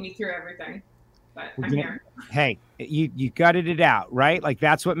talking me through everything. But I'm here. Hey, you gutted it out, right? Like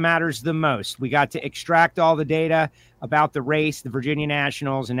that's what matters the most. We got to extract all the data about the race, the Virginia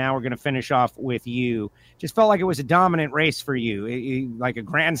Nationals, and now we're going to finish off with you. Just felt like it was a dominant race for you, like a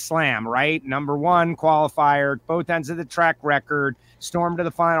grand slam, right? Number 1 qualifier, both ends of the track record, storm to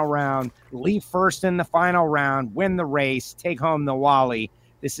the final round, leave first in the final round, win the race, take home the Wally.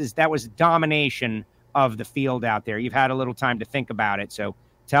 That was domination of the field out there. You've had a little time to think about it, so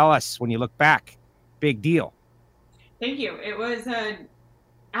tell us when you look back. Big deal. Thank you. It was an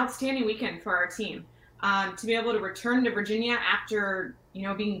outstanding weekend for our team. To be able to return to Virginia after,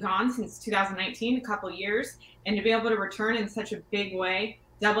 being gone since 2019, a couple years, and to be able to return in such a big way,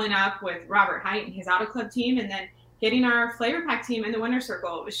 doubling up with Robert Height and his Auto Club team, and then getting our Flavor Pack team in the winner's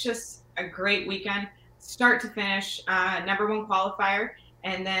circle. It was just a great weekend, start to finish, number one qualifier,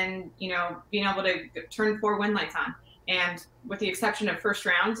 and then, being able to turn 4 win lights on. And with the exception of first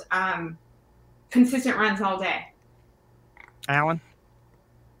round, consistent runs all day. Alan?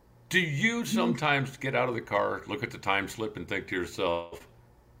 Do you sometimes get out of the car, look at the time slip, and think to yourself,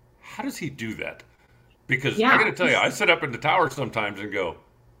 how does he do that? Because I got to tell you, I sit up in the tower sometimes and go,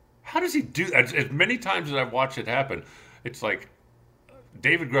 how does he do that? As many times as I've watched it happen, it's like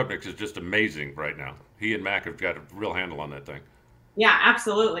David Grubnick is just amazing right now. He and Mac have got a real handle on that thing. Yeah,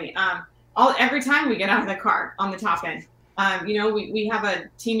 absolutely. Every time we get out of the car on the top end, we have a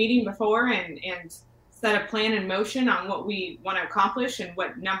team meeting before and set a plan in motion on what we want to accomplish and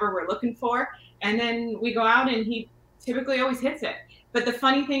what number we're looking for. And then we go out and he typically always hits it. But the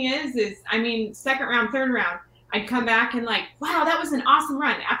funny thing is second round, third round, I'd come back and wow, that was an awesome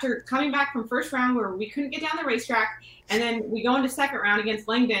run. After coming back from first round where we couldn't get down the racetrack, and then we go into second round against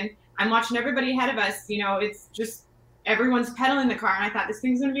Langdon, I'm watching everybody ahead of us. It's just everyone's pedaling the car. And I thought, this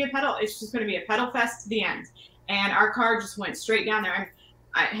thing's going to be a pedal. It's just going to be a pedal fest to the end. And our car just went straight down there.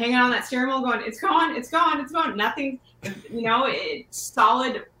 I'm hanging on that steering wheel going, it's going. Nothing, it's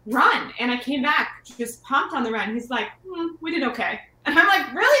solid run. And I came back just pumped on the run. He's like, we did okay. And I'm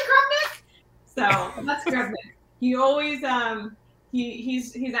like, really, Grubnick? So that's Grubnick. He always,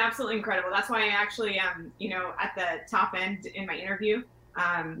 he's absolutely incredible. That's why I actually, at the top end in my interview,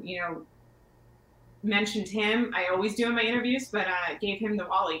 mentioned him. I always do in my interviews, but gave him the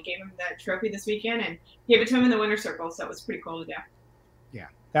Wally, gave him the trophy this weekend and gave it to him in the winner's circle. So it was pretty cool to do. Yeah,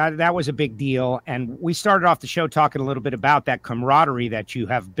 that was a big deal. And we started off the show talking a little bit about that camaraderie that you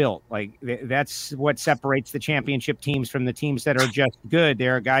have built. Like that's what separates the championship teams from the teams that are just good.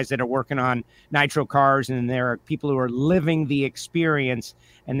 There are guys that are working on nitro cars and there are people who are living the experience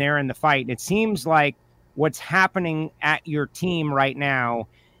and they're in the fight. And it seems like what's happening at your team right now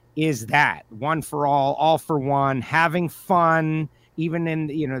is that one for all for one, having fun, even in,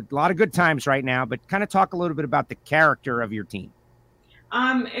 a lot of good times right now, but kind of talk a little bit about the character of your team.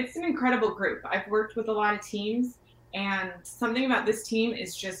 It's an incredible group. I've worked with a lot of teams, and something about this team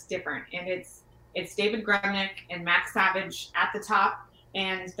is just different. And it's David Grubnick and Max Savage at the top,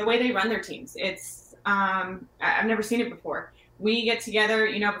 and the way they run their teams. It's I've never seen it before. We get together,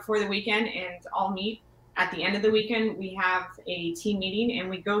 before the weekend and all meet. At the end of the weekend, we have a team meeting and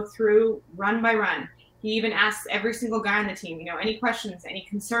we go through run by run. He even asks every single guy on the team, any questions, any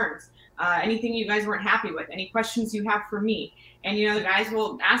concerns, anything you guys weren't happy with, any questions you have for me. And, the guys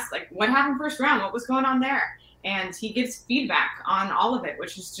will ask, what happened first round? What was going on there? And he gives feedback on all of it,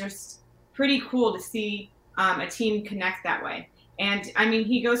 which is just pretty cool to see a team connect that way. And,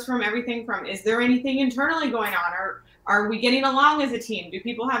 he goes from everything from, is there anything internally going on? Or are we getting along as a team? Do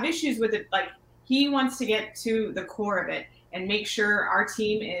people have issues with it? He wants to get to the core of it and make sure our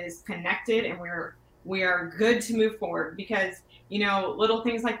team is connected and we are good to move forward, because, little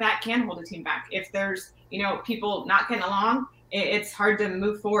things like that can hold a team back. If there's, people not getting along, it's hard to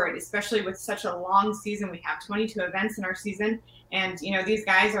move forward, especially with such a long season. We have 22 events in our season, and, these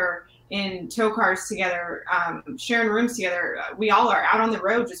guys are in tow cars together, sharing rooms together. We all are out on the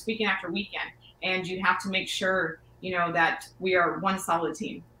road just weekend after weekend, and you have to make sure, that we are one solid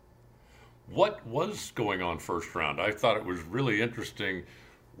team. What was going on first round? I thought it was really interesting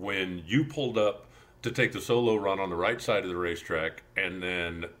when you pulled up to take the solo run on the right side of the racetrack, and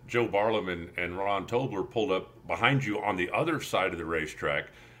then Joe Barlam and Ron Tobler pulled up behind you on the other side of the racetrack.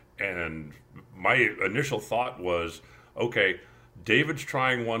 And my initial thought was, okay, David's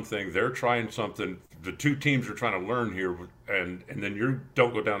trying one thing, they're trying something, the two teams are trying to learn here, and then you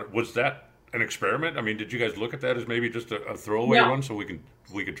don't go down. Was that an experiment? Did you guys look at that as maybe just a throwaway run so we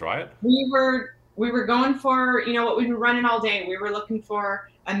could try it? We were going for, what we've been running all day. We were looking for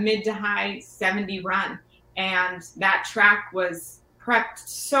a mid to high 70 run, and that track was prepped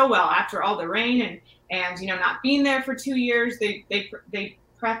so well after all the rain and not being there for 2 years. They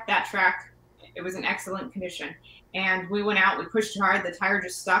prepped that track. It was in excellent condition, and we went out, we pushed hard, the tire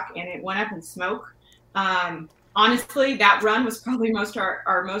just stuck and it went up in smoke. Honestly, that run was probably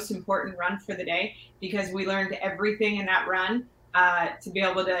our most important run for the day, because we learned everything in that run to be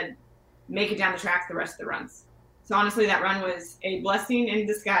able to make it down the track the rest of the runs. So honestly, that run was a blessing in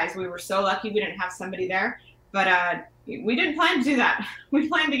disguise. We were so lucky we didn't have somebody there, but we didn't plan to do that. We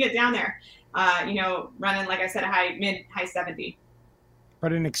planned to get down there, running, like I said, mid high 70.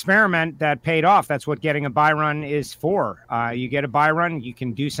 But an experiment that paid off. That's what getting a buy run is for. You get a buy run, you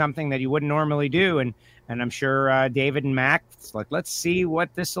can do something that you wouldn't normally do. And I'm sure David and Mac, it's like, let's see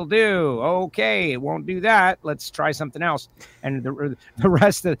what this will do. Okay, it won't do that. Let's try something else. And the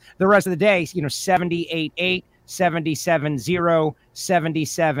rest of the day, 78-8, 77-0,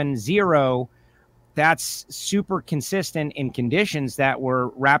 77-0. That's super consistent in conditions that were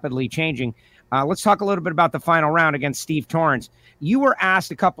rapidly changing. Let's talk a little bit about the final round against Steve Torrence. You were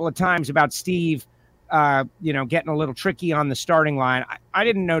asked a couple of times about Steve, getting a little tricky on the starting line. I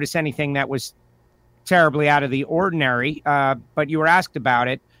didn't notice anything that was terribly out of the ordinary, but you were asked about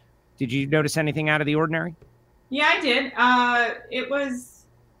it. Did you notice anything out of the ordinary? Yeah, I did.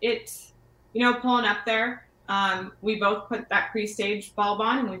 Pulling up there. We both put that pre-stage bulb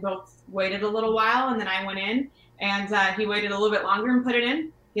on, and we both waited a little while, and then I went in, and he waited a little bit longer and put it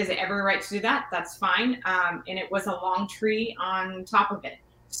in. He has every right to do that. That's fine. And it was a long tree on top of it.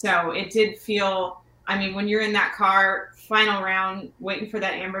 So it did feel, when you're in that car, final round, waiting for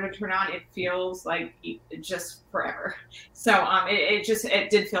that amber to turn on, it feels like just forever. So it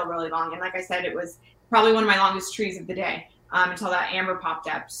did feel really long. And like I said, it was probably one of my longest trees of the day until that amber popped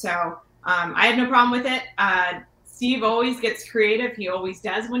up. So I had no problem with it. Steve always gets creative. He always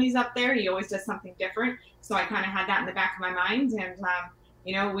does when he's up there. He always does something different. So I kind of had that in the back of my mind. And,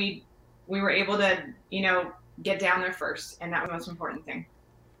 we were able to, get down there first. And that was the most important thing.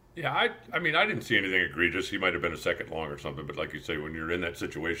 Yeah, I didn't see anything egregious. He might have been a second long or something. But like you say, when you're in that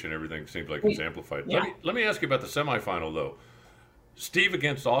situation, everything seems like it's amplified. Yeah. Let me ask you about the semifinal, though. Steve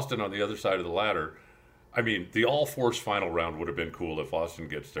against Austin on the other side of the ladder. The all-force final round would have been cool if Austin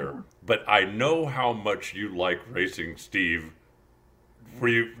gets there. Yeah. But I know how much you like racing Steve.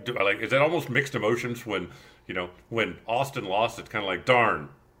 Is that almost mixed emotions when Austin lost? It's kind of like, darn,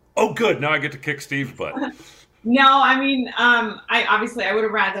 oh good, now I get to kick Steve's butt. No, I would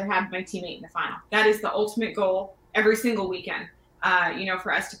have rather had my teammate in the final. That is the ultimate goal every single weekend.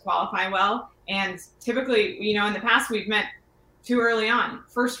 For us to qualify well. And typically, in the past we've met too early on,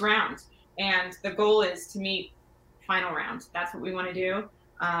 first round. And the goal is to meet final round. That's what we want to do.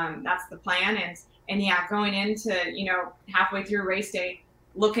 That's the plan. And yeah, going into, halfway through race day,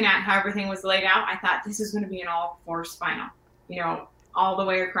 looking at how everything was laid out, I thought this is going to be an all-force final, all the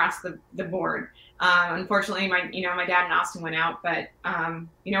way across the board. Unfortunately, my dad and Austin went out, but,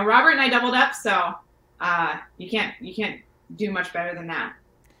 Robert and I doubled up. So you can't do much better than that.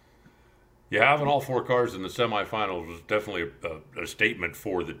 Yeah, having all four cars in the semifinals was definitely a statement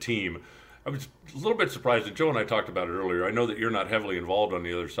for the team. I was a little bit surprised, and Joe and I talked about it earlier. I know that you're not heavily involved on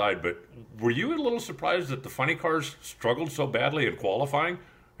the other side, but were you a little surprised that the funny cars struggled so badly in qualifying,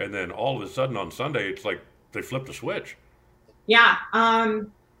 and then all of a sudden on Sunday, it's like they flipped a switch? Yeah,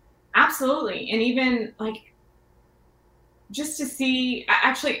 absolutely. And even just to see,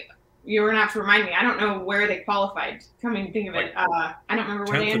 actually, you're going to have to remind me. I don't know where they qualified. Coming to think of it, I don't remember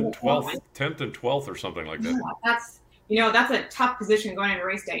where they ended up. 10th and 12th or something like that. Yeah, that's a tough position going into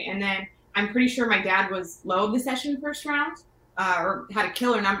race day. And then I'm pretty sure my dad was low of the session first round or had a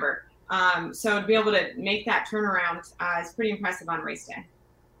killer number. So to be able to make that turnaround is pretty impressive on race day.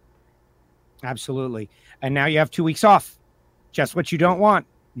 Absolutely. And now you have 2 weeks off. Just what you don't want.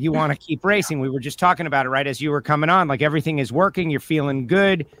 You want to keep racing. We were just talking about it right as you were coming on. Like everything is working. You're feeling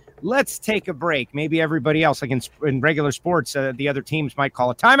good. Let's take a break. Maybe everybody else, like in regular sports, the other teams might call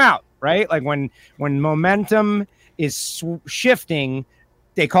a timeout, right? Like when momentum is shifting,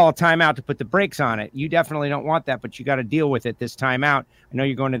 they call a timeout to put the brakes on it. You definitely don't want that, but you got to deal with it this timeout. I know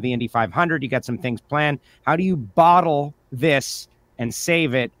you're going to the Indy 500. You got some things planned. How do you bottle this and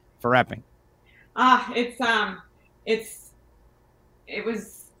save it for Epping? It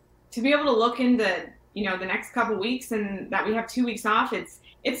was to be able to look into, the next couple of weeks and that we have 2 weeks off.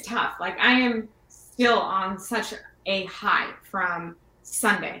 It's tough. Like I am still on such a high from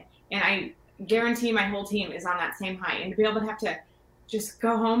Sunday, and I guarantee my whole team is on that same high. And to be able to have to just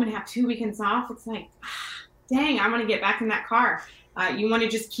go home and have 2 weekends off, it's like, dang, I want to get back in that car. You want to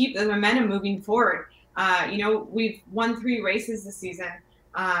just keep the momentum moving forward. We've won 3 races this season.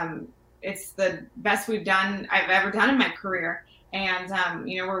 It's the best I've ever done in my career. And,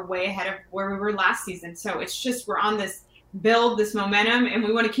 we're way ahead of where we were last season. So it's just, we're on this build, this momentum, and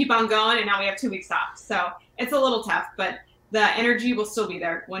we want to keep on going. And now we have 2 weeks off. So it's a little tough, but the energy will still be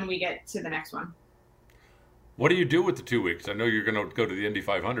there when we get to the next one. What do you do with the 2 weeks? I know you're going to go to the Indy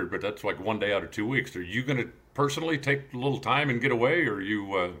 500, but that's like 1 day out of 2 weeks. Are you going to personally take a little time and get away, or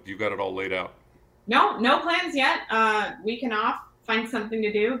you got it all laid out? No plans yet. Weekend off, find something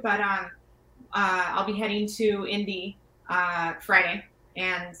to do, but I'll be heading to Indy Friday,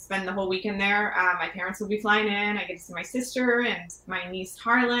 and spend the whole weekend there. My parents will be flying in. I get to see my sister and my niece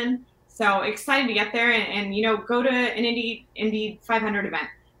Harlan. So excited to get there and go to an Indy 500 event.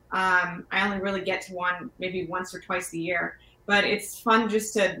 I only really get to one maybe once or twice a year, but it's fun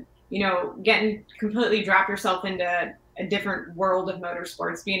just to, completely drop yourself into a different world of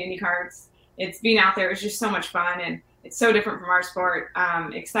motorsports. Being IndyCar, it's being out there. It's just so much fun, and it's so different from our sport.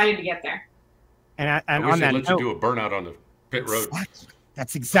 Excited to get there. And I wish they'd let you do a burnout on the pit road.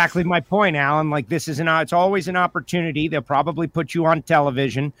 That's exactly my point, Alan. Like, it's always an opportunity. They'll probably put you on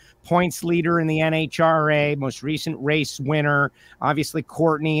television. Points leader in the NHRA, most recent race winner. Obviously,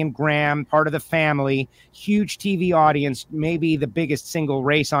 Courtney and Graham, part of the family. Huge TV audience, maybe the biggest single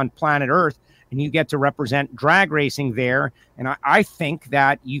race on planet Earth. And you get to represent drag racing there. And I think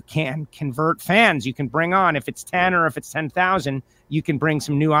that you can convert fans. You can bring on, if it's 10 or if it's 10,000, you can bring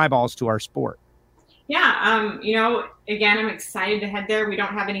some new eyeballs to our sport. Yeah, again, I'm excited to head there. We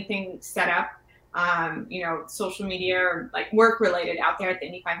don't have anything set up, social media or like work related out there at the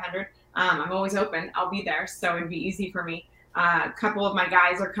Indy 500. I'm always open. I'll be there. So it'd be easy for me. A couple of my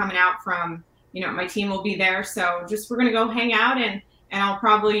guys are coming out from, my team will be there. So we're going to go hang out and I'll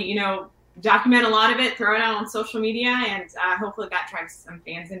probably, document a lot of it, throw it out on social media, and hopefully that drives some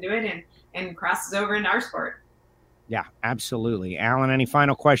fans into it and crosses over into our sport. Yeah, absolutely. Alan, any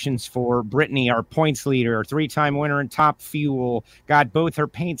final questions for Brittany, our points leader, our 3-time winner in Top Fuel, got both her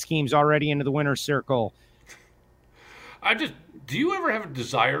paint schemes already into the winner's circle? Do you ever have a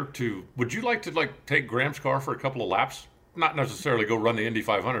desire would you like to take Graham's car for a couple of laps? Not necessarily go run the Indy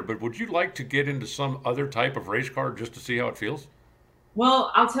 500, but would you like to get into some other type of race car just to see how it feels?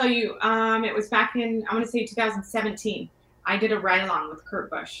 Well, I'll tell you, it was back in, I want to say 2017. I did a ride along with Kurt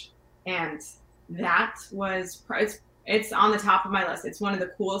Busch, and that was, it's on the top of my list. It's one of the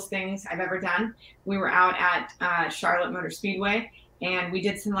coolest things I've ever done. We were out at Charlotte Motor Speedway, and we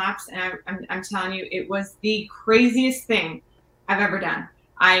did some laps, and I'm telling you, it was the craziest thing I've ever done.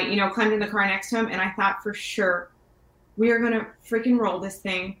 I, climbed in the car next to him, and I thought for sure we are going to freaking roll this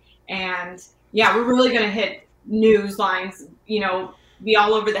thing. And yeah, we're really going to hit news lines, be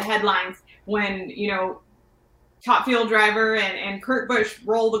all over the headlines when, Top Fuel driver and Kurt Busch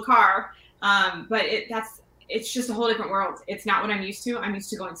roll the car. But it's just a whole different world. It's not what I'm used to. I'm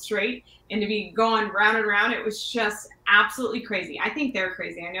used to going straight, and to be going round and round, it was just absolutely crazy. I think they're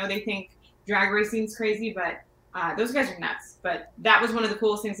crazy. I know they think drag racing's crazy, but those guys are nuts. But that was one of the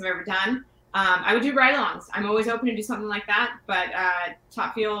coolest things I've ever done. I would do ride-alongs. I'm always open to do something like that, but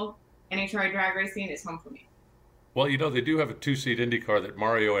Top Fuel, NHRA drag racing is home for me. Well, they do have a 2-seat IndyCar that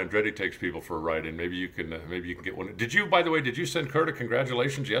Mario Andretti takes people for a ride in. Maybe you can get one. By the way, did you send Kurt a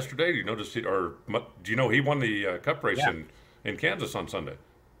congratulations yesterday? Do you know he won the Cup race in Kansas on Sunday?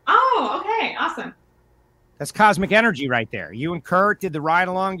 Oh, okay, awesome. That's cosmic energy right there. You and Kurt did the ride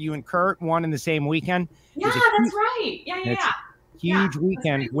along. You and Kurt won in the same weekend. Yeah, that's right. Yeah. Huge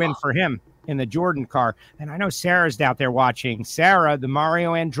weekend win for him in the Jordan car. And I know Sarah's out there watching. Sarah, the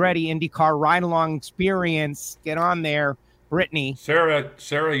Mario Andretti IndyCar ride-along experience. Get on there. Brittany.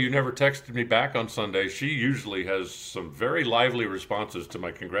 Sarah, you never texted me back on Sunday. She usually has some very lively responses to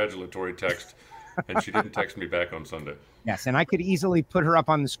my congratulatory text, and she didn't text me back on Sunday. Yes, and I could easily put her up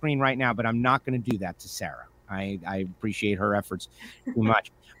on the screen right now, but I'm not going to do that to Sarah. I appreciate her efforts too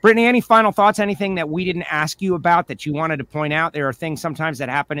much. Brittany, any final thoughts? Anything that we didn't ask you about that you wanted to point out? There are things sometimes that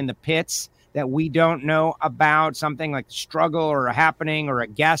happen in the pits that we don't know about, something like a struggle or a happening or a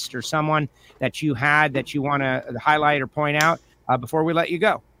guest or someone that you had that you want to highlight or point out before we let you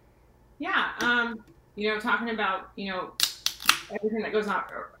go. Yeah. Talking about, everything that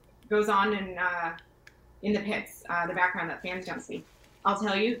goes on in the pits, the background that fans don't see. I'll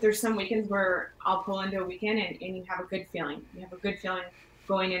tell you, there's some weekends where I'll pull into a weekend and you have a good feeling. You have a good feeling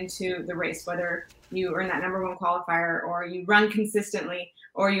going into the race, whether you earn that number one qualifier or you run consistently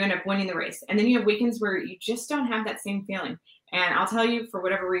or you end up winning the race. And then you have weekends where you just don't have that same feeling. And I'll tell you, for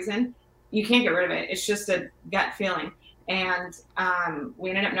whatever reason, you can't get rid of it. It's just a gut feeling. And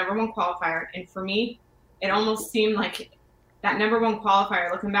we ended up number one qualifier. And for me, it almost seemed like that number one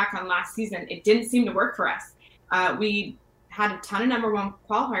qualifier, looking back on last season, it didn't seem to work for us. We had a ton of number one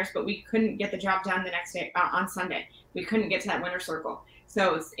qualifiers, but we couldn't get the job done the next day on Sunday. We couldn't get to that winner's circle.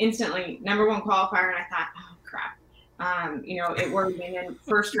 So it's instantly number one qualifier. And I thought, oh, crap. It worried me. And then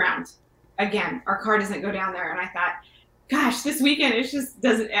first round, again, our car doesn't go down there. And I thought, gosh, this weekend, it just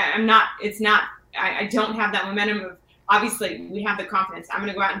doesn't, I don't have that momentum of, obviously we have the confidence. I'm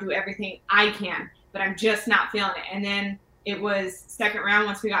going to go out and do everything I can, but I'm just not feeling it. And then it was second round.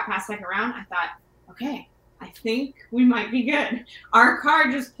 Once we got past second round, I thought, okay, I think we might be good. Our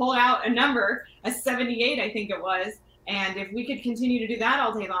car just pulled out a number, a 78, I think it was. And if we could continue to do that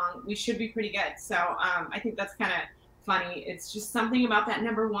all day long, we should be pretty good. So I think that's kind of funny. It's just something about that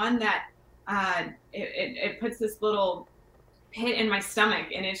number one that it puts this little pit in my stomach.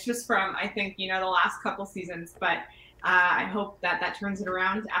 And it's just from, I think, the last couple seasons. But I hope that turns it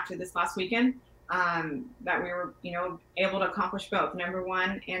around after this last weekend, that we were, able to accomplish both, number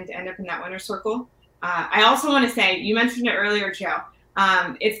one and end up in that winner's circle. I also want to say, you mentioned it earlier, Joe.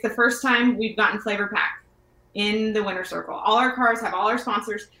 It's the first time we've gotten Flavor Pack in the winner's circle. All our cars have all our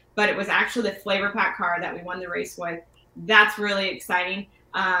sponsors, but it was actually the Flavor Pack car that we won the race with. That's really exciting.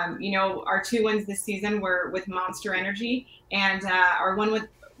 Our 2 wins this season were with Monster Energy, and our one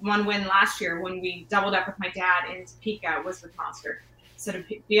win last year when we doubled up with my dad in Topeka was with Monster. So to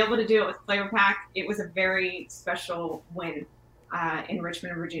be able to do it with Flavor Pack, it was a very special win in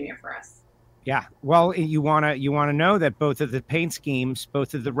Richmond, Virginia for us. Yeah, well, you wanna know that both of the paint schemes,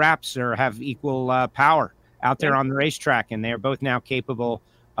 both of the wraps have equal power out there on the racetrack, and they're both now capable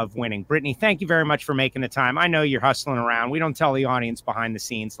of winning. Brittany, thank you very much for making the time. I know you're hustling around. We don't tell the audience behind the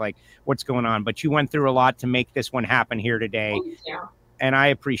scenes like what's going on, but you went through a lot to make this one happen here today. Thank you. And I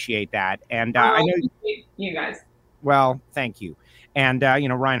appreciate that. And I know you guys. Well, thank you. And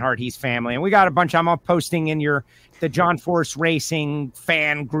Reinhardt, he's family, and we got a bunch. I'm all posting in the John Force Racing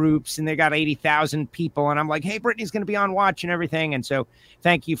fan groups, and they got 80,000 people. And I'm like, hey, Brittany's going to be on watch and everything. And so,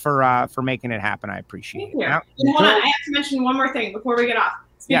 thank you for making it happen. I appreciate it. Now, hold on, I have to mention one more thing before we get off.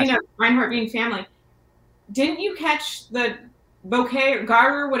 Speaking of Reinhardt being family, didn't you catch the bouquet or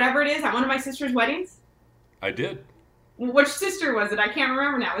garter, whatever it is, at one of my sister's weddings? I did. Which sister was it? I can't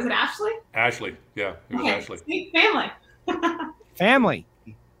remember now. Was it Ashley? Ashley, yeah, it was Ashley. See, family. Family.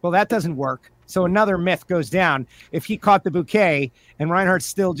 Well, that doesn't work. So another myth goes down. If he caught the bouquet and Reinhardt's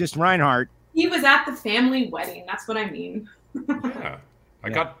still just Reinhardt. He was at the family wedding. That's what I mean. Yeah.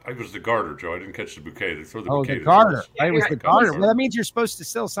 I was the garter, Joe. I didn't catch the bouquet. They throw the bouquet. Oh, the garter. Yeah, it was right. the garter. Well, that means you're supposed to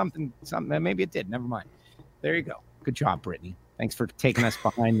still something. Maybe it did. Never mind. There you go. Good job, Brittany. Thanks for taking us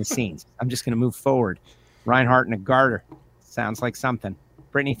behind the scenes. I'm just going to move forward. Reinhardt and a garter. Sounds like something.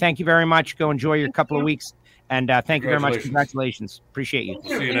 Brittany, thank you very much. Go enjoy your couple of weeks. And thank you very much. Congratulations. Appreciate you.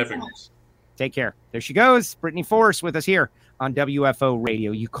 We'll see you in Epic. Take care. There she goes. Brittany Force with us here on WFO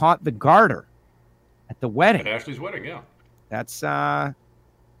Radio. You caught the garter at the wedding. At Ashley's wedding, yeah. That's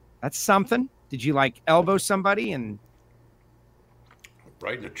something. Did you elbow somebody and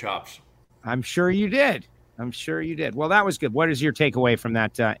right in the chops? I'm sure you did. Well, that was good. What is your takeaway from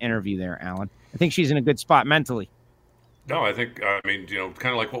that interview there, Alan? I think she's in a good spot mentally. No, I think, kind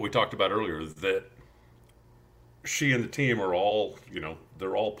of like what we talked about earlier, that she and the team are all,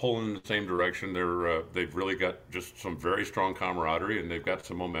 they're all pulling in the same direction. They've really got just some very strong camaraderie, and they've got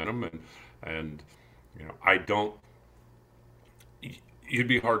some momentum. And you'd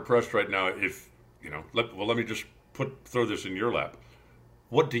be hard pressed right now if, let me just throw this in your lap.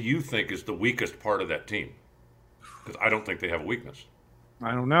 What do you think is the weakest part of that team? Because I don't think they have a weakness.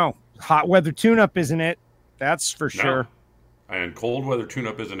 I don't know. Hot weather tune-up isn't it? That's for sure. And cold weather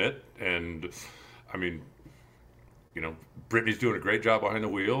tune-up isn't it? And Brittany's doing a great job behind the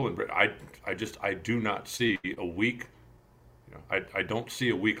wheel, and I do not see a weak. I don't see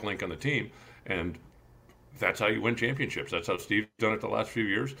a weak link on the team, and that's how you win championships. That's how Steve's done it the last few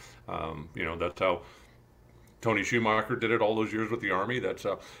years. That's how Tony Schumacher did it all those years with the Army. That's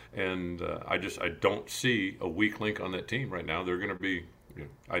how, and I don't see a weak link on that team right now. They're going to be.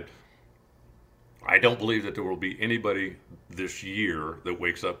 I don't believe that there will be anybody this year that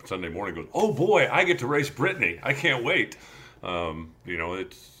wakes up Sunday morning and goes, "Oh boy, I get to race Brittany. I can't wait."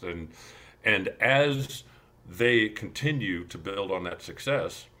 It's and as they continue to build on that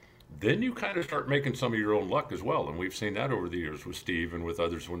success, then you kind of start making some of your own luck as well. And we've seen that over the years with Steve and with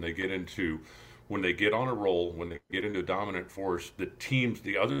others when they get on a roll, when they get into a dominant force,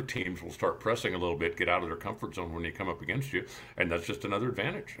 the other teams will start pressing a little bit, get out of their comfort zone when they come up against you, and that's just another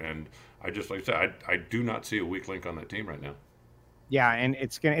advantage. And like I said, I do not see a weak link on that team right now. Yeah, and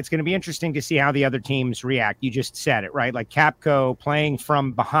it's gonna be interesting to see how the other teams react. You just said it, right? Like Capco playing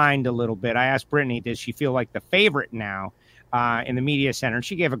from behind a little bit. I asked Brittany, does she feel like the favorite now in the media center? And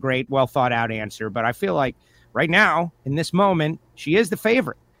she gave a great, well thought out answer. But I feel like right now, in this moment, she is the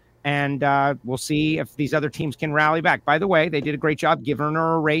favorite. And we'll see if these other teams can rally back. By the way, they did a great job giving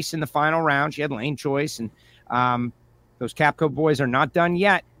her a race in the final round. She had lane choice, and those Capco boys are not done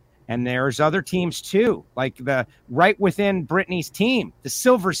yet. And there's other teams too, like the right within Brittany's team, the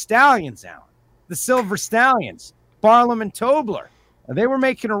Silver Stallions, Alan. The Silver Stallions, Barlam and Tobler. They were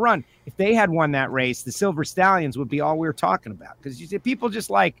making a run. If they had won that race, the Silver Stallions would be all we were talking about. Because you see, people just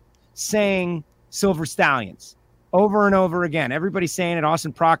like saying Silver Stallions over and over again. Everybody's saying it.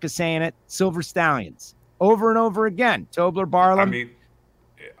 Austin Prock is saying it. Silver Stallions over and over again. Tobler, Barlam. I mean,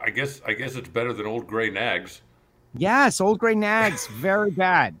 I guess it's better than old gray nags. Yes, old gray nags, very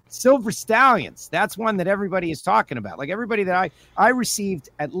bad. Silver Stallions, that's one that everybody is talking about. Like everybody that I received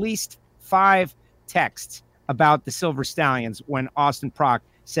at least 5 texts about the Silver Stallions when Austin Prock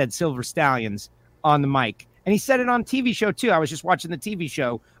said Silver Stallions on the mic. And he said it on TV show too. I was just watching the TV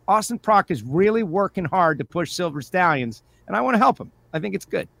show. Austin Prock is really working hard to push Silver Stallions, and I want to help him. I think it's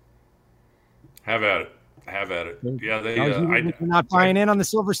good. Have at it. Yeah, you're not buying in on the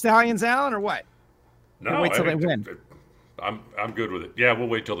Silver Stallions, Alan, or what? No, wait till they win. I'm good with it. Yeah, we'll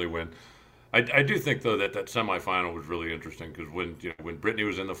wait till they win. I do think though that semifinal was really interesting because when Brittany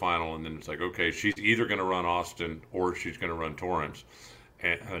was in the final, and then it's like, okay, she's either going to run Austin or she's going to run Torrance.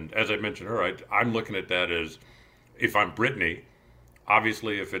 And as I mentioned her, I'm looking at that as, if I'm Brittany,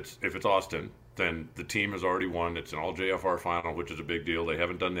 obviously if it's Austin, then the team has already won. It's an all JFR final, which is a big deal. They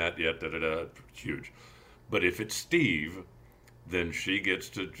haven't done that yet. It's huge. But if it's Steve, then she gets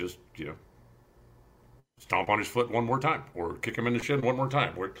to just stomp on his foot one more time or kick him in the shin one more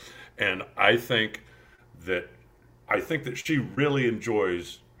time. And I think that she really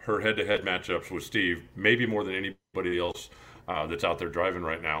enjoys her head-to-head matchups with Steve, maybe more than anybody else that's out there driving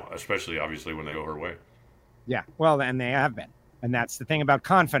right now, especially obviously when they go her way. Yeah, well, and they have been. And that's the thing about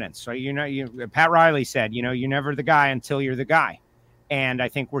confidence. So, Pat Riley said, you're never the guy until you're the guy. And I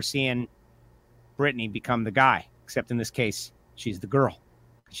think we're seeing Brittany become the guy, except in this case, she's the girl.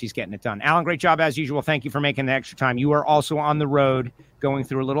 She's getting it done. Alan, great job as usual. Thank you for making the extra time. You are also on the road going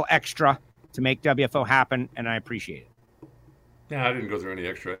through a little extra to make WFO happen, and I appreciate it. Yeah, I didn't go through any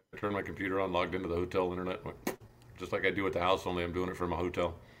extra. I turned my computer on, logged into the hotel internet, just like I do at the house, only I'm doing it from a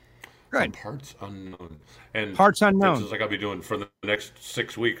hotel. Good. Parts unknown. And parts unknown. This is like I'll be doing for the next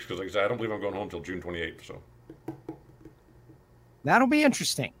 6 weeks because, like I said, I don't believe I'm going home until June 28th. So that'll be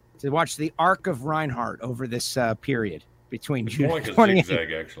interesting to watch the arc of Reinhardt over this period between it's June more like 28th. a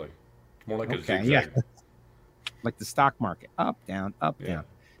zigzag, actually. It's more like a zigzag. Yeah. Like the stock market. Up, down, down.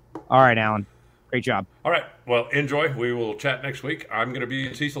 All right, Alan. Great job. All right. Well, enjoy. We will chat next week. I'm going to be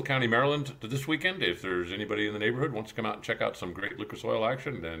in Cecil County, Maryland this weekend. If there's anybody in the neighborhood wants to come out and check out some great Lucas Oil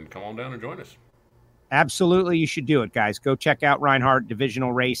action, then come on down and join us. Absolutely. You should do it, guys. Go check out Reinhardt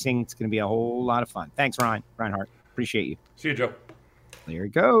Divisional Racing. It's going to be a whole lot of fun. Thanks, Reinhardt. Appreciate you. See you, Joe. There he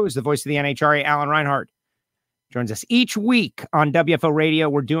goes. The voice of the NHRA, Alan Reinhardt, joins us each week on WFO Radio.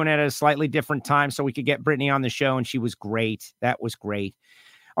 We're doing it at a slightly different time so we could get Brittany on the show, and she was great. That was great.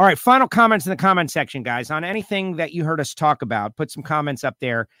 All right, final comments in the comment section, guys, on anything that you heard us talk about. Put some comments up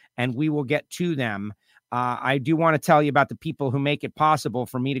there, and we will get to them. I do want to tell you about the people who make it possible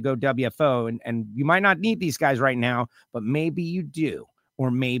for me to go WFO, and you might not need these guys right now, but maybe you do,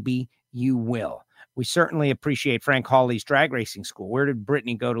 or maybe you will. We certainly appreciate Frank Hawley's Drag Racing School. Where did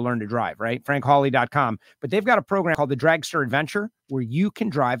Brittany go to learn to drive, right? FrankHawley.com. But they've got a program called the Dragster Adventure where you can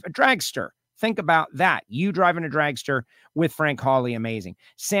drive a dragster. Think about that. You driving a dragster with Frank Hawley. Amazing.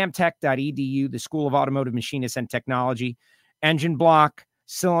 Samtech.edu, the School of Automotive Machinists and Technology. Engine block,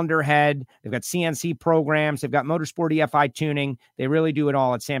 cylinder head. They've got CNC programs. They've got motorsport EFI tuning. They really do it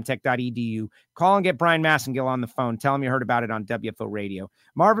all at samtech.edu. Call and get Brian Massengill on the phone. Tell him you heard about it on WFO Radio.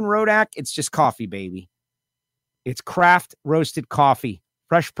 Marvin Rodak, it's just coffee, baby. It's craft roasted coffee,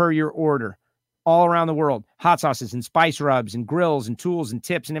 fresh per your order. All around the world, hot sauces and spice rubs and grills and tools and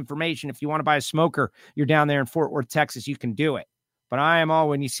tips and information. If you want to buy a smoker, you're down there in Fort Worth, Texas, you can do it. But I am all,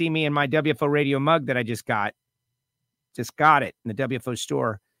 when you see me in my WFO Radio mug that I just got it in the WFO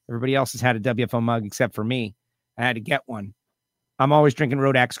store. Everybody else has had a WFO mug except for me. I had to get one. I'm always drinking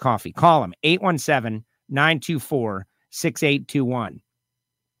Rodak's coffee. Call them, 817-924-6821.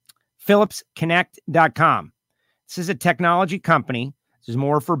 PhillipsConnect.com. This is a technology company. This is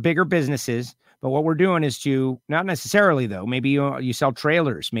more for bigger businesses. But what we're doing is to, not necessarily though, maybe you sell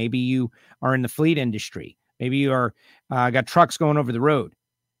trailers. Maybe you are in the fleet industry. Maybe you are got trucks going over the road.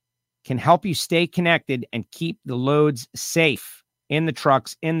 Can help you stay connected and keep the loads safe in the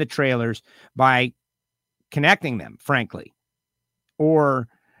trucks, in the trailers by connecting them, frankly, or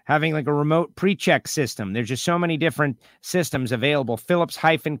having like a remote pre-check system. There's just so many different systems available.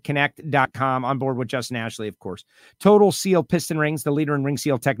 Phillips-Connect.com, on board with Justin Ashley, of course. Total Seal Piston Rings, the leader in ring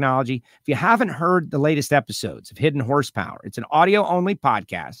seal technology. If you haven't heard the latest episodes of Hidden Horsepower, it's an audio-only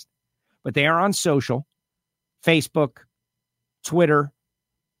podcast, but they are on social, Facebook, Twitter,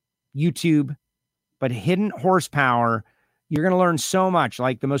 YouTube. But Hidden Horsepower, you're going to learn so much.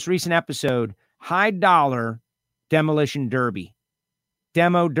 Like the most recent episode, high dollar demolition derby.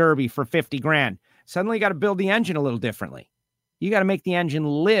 Demo derby for 50 grand. Suddenly you got to build the engine a little differently. You got to make the engine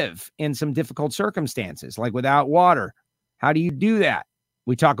live in some difficult circumstances, like without water. How do you do that?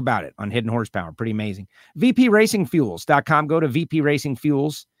 We talk about it on Hidden Horsepower. Pretty amazing. VPRacingFuels.com. Go to VP Racing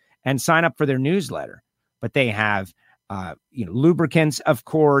Fuels and sign up for their newsletter. But they have lubricants, of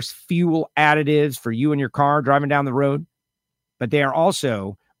course, fuel additives for you and your car driving down the road. But they are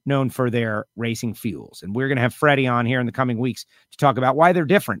also known for their racing fuels. And we're going to have Freddie on here in the coming weeks to talk about why they're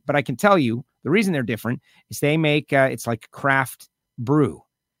different. But I can tell you the reason they're different is they make, it's like craft brew,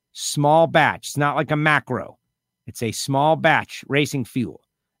 small batch. It's not like a macro. It's a small batch racing fuel,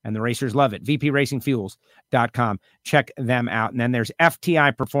 and the racers love it. VPRacingFuels.com. Check them out. And then there's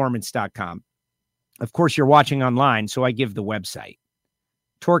FTIperformance.com. Of course, you're watching online, so I give the website.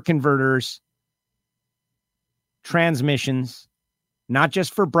 Torque converters, transmissions, not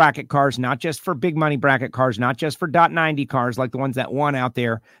just for bracket cars, not just for big money bracket cars, not just for .90 cars like the ones that won out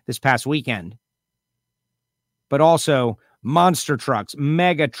there this past weekend, but also monster trucks,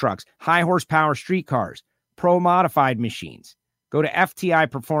 mega trucks, high horsepower street cars, pro modified machines. Go to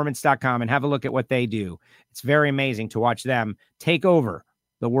FTIperformance.com and have a look at what they do. It's very amazing to watch them take over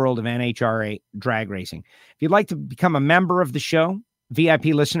the world of NHRA drag racing. If you'd like to become a member of the show, VIP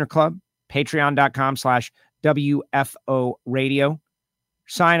Listener Club, patreon.com/WFO radio.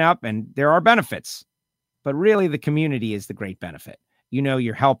 Sign up and there are benefits, but really the community is the great benefit. You know,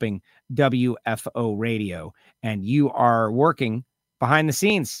 you're helping WFO radio and you are working behind the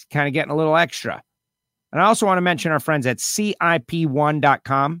scenes, kind of getting a little extra. And I also want to mention our friends at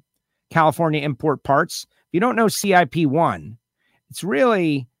CIP1.com, California Import Parts. If you don't know CIP1, it's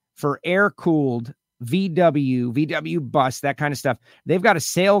really for air-cooled VW bus, that kind of stuff. They've got a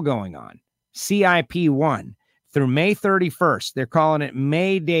sale going on, CIP1, through May 31st. They're calling it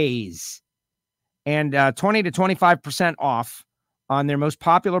May Days. And 20 to 25% off on their most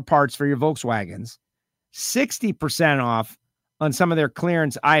popular parts for your Volkswagens, 60% off on some of their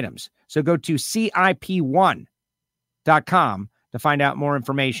clearance items. So go to CIP1.com to find out more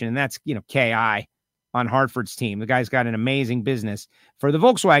information. And that's, KI on Hartford's team. The guy's got an amazing business for the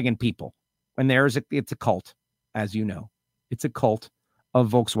Volkswagen people. And it's a cult, as you know. It's a cult of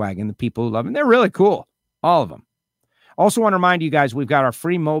Volkswagen, the people who love them. They're really cool, all of them. Also want to remind you guys, we've got our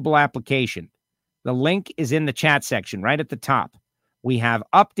free mobile application. The link is in the chat section right at the top. We have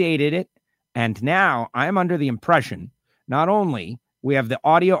updated it, and now I'm under the impression not only we have the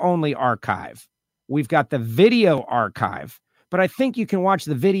audio-only archive, we've got the video archive, but I think you can watch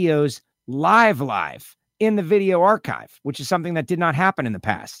the videos live in the video archive, which is something that did not happen in the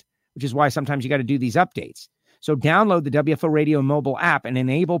past, which is why sometimes you got to do these updates. So download the WFO Radio mobile app and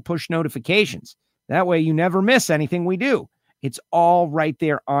enable push notifications. That way you never miss anything we do. It's all right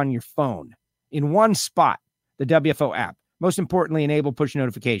there on your phone in one spot, the WFO app. Most importantly, enable push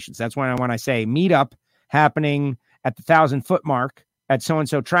notifications. That's when I say meetup happening at the 1,000-foot mark at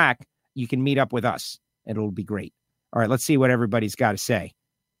so-and-so track, you can meet up with us. It'll be great. All right, let's see what everybody's got to say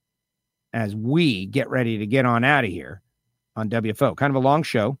as we get ready to get on out of here on WFO. Kind of a long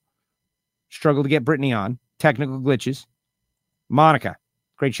show. Struggle to get Brittany on. Technical glitches. Monica,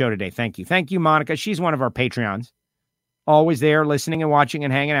 great show today. Thank you. Thank you, Monica. She's one of our Patreons. Always there listening and watching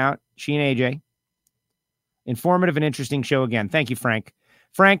and hanging out. She and AJ. Informative and interesting show again. Thank you, Frank.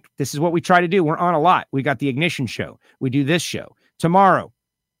 Frank, this is what we try to do. We're on a lot. We got the Ignition show. We do this show. Tomorrow,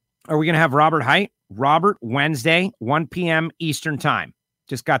 are we going to have Robert Height? Robert, Wednesday, 1 p.m. Eastern time.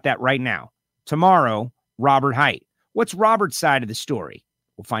 Just got that right now. Tomorrow, Robert Height. What's Robert's side of the story?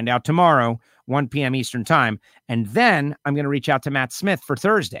 We'll find out tomorrow, 1 p.m. Eastern time. And then I'm going to reach out to Matt Smith for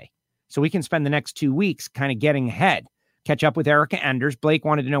Thursday so we can spend the next 2 weeks kind of getting ahead. Catch up with Erica Enders. Blake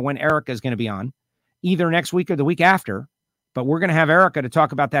wanted to know when Erica is going to be on, either next week or the week after. But we're going to have Erica to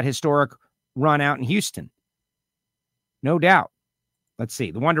talk about that historic run out in Houston. No doubt. Let's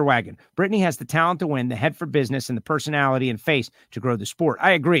see. The Wonder Wagon. Brittany has the talent to win, the head for business, and the personality and face to grow the sport.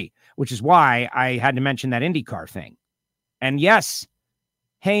 I agree, which is why I had to mention that IndyCar thing. And yes,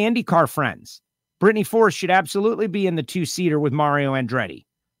 hey, IndyCar friends, Brittany Force should absolutely be in the 2-seater with Mario Andretti.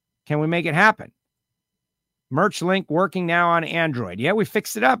 Can we make it happen? Merch link working now on Android. Yeah, we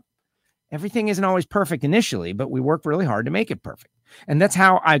fixed it up. Everything isn't always perfect initially, but we work really hard to make it perfect. And that's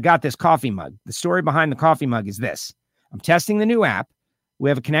how I got this coffee mug. The story behind the coffee mug is this. I'm testing the new app. We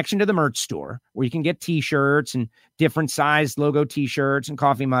have a connection to the merch store where you can get t-shirts and different sized logo t-shirts and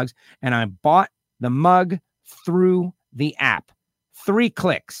coffee mugs. And I bought the mug through the app. 3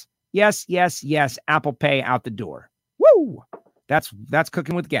 clicks. Yes, yes, yes. Apple Pay out the door. Woo! That's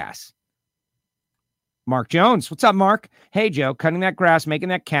cooking with gas. Mark Jones. What's up, Mark? Hey, Joe. Cutting that grass, making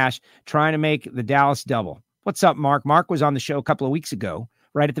that cash, trying to make the Dallas double. What's up, Mark? Mark was on the show a couple of weeks ago,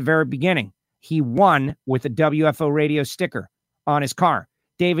 right at the very beginning. He won with a WFO radio sticker on his car.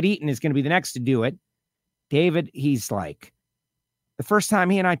 David Eaton is going to be the next to do it. David, he's like The first time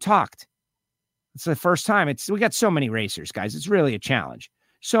he and I talked. It's the first time. We got so many racers, guys. It's really a challenge.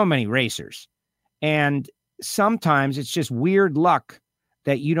 So many racers. And sometimes it's just weird luck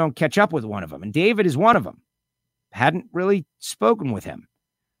that you don't catch up with one of them. And David is one of them. Hadn't really spoken with him.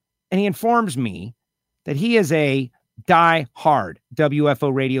 And he informs me that he is a die-hard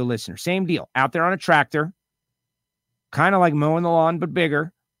WFO radio listener. Same deal. Out there on a tractor, kind of like mowing the lawn, but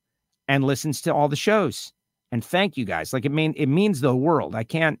bigger, and listens to all the shows. And thank you guys. Like, it means the world. I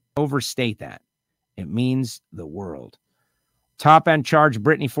can't overstate that. It means the world. Top end charge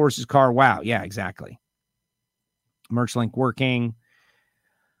Brittany Force's car. Wow. Yeah, exactly. Merchlink working.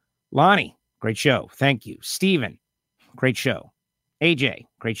 Lonnie, great show. Thank you. Steven, great show. AJ,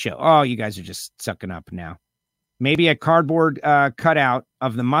 great show. Oh, you guys are just sucking up now. Maybe a cardboard cutout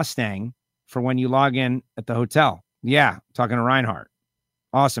of the Mustang for when you log in at the hotel. Yeah, talking to Reinhardt.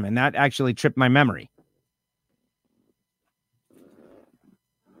 Awesome. And that actually tripped my memory.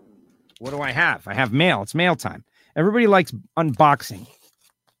 What do I have? I have mail. It's mail time. Everybody likes unboxing.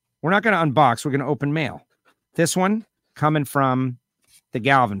 We're not going to unbox. We're going to open mail. This one coming from the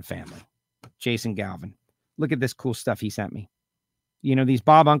Galvin family. Jason Galvin. Look at this cool stuff he sent me. You know, these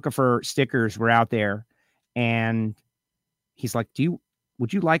Bob Unkefer stickers were out there, and he's like,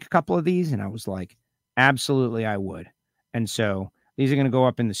 would you like a couple of these? And I was like, absolutely, I would. And so these are going to go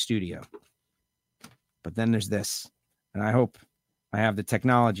up in the studio. But then there's this, and I hope I have the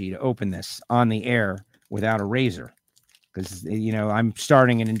technology to open this on the air without a razor, because, you know, I'm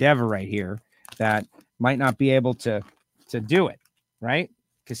starting an endeavor right here that might not be able to do it, right?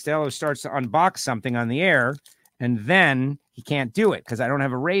 Costello starts to unbox something on the air, and then he can't do it because I don't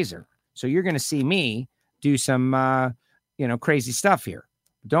have a razor. So you're going to see me do some, crazy stuff here.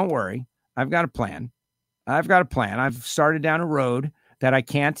 Don't worry. I've got a plan. I've started down a road that I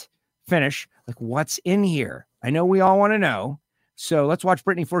can't finish. Like, what's in here? I know we all want to know. So let's watch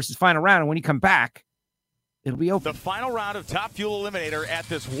Brittany Force's final round. And when you come back, it'll be open. The final round of Top Fuel Eliminator at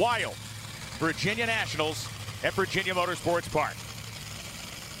this wild Virginia Nationals at Virginia Motorsports Park.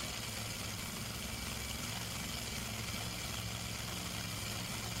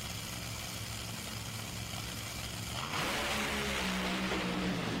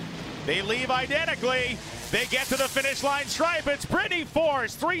 They leave identically. They get to the finish line stripe. It's Brittany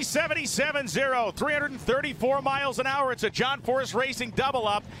Force, 377.0, 334 miles an hour. It's a John Force Racing double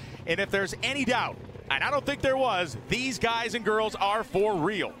up. And if there's any doubt, and I don't think there was, these guys and girls are for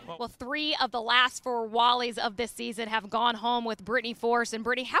real. Well, 3 of the last 4 Wallies of this season have gone home with Brittany Force. And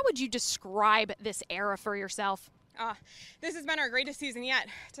Brittany, how would you describe this era for yourself? This has been our greatest season yet.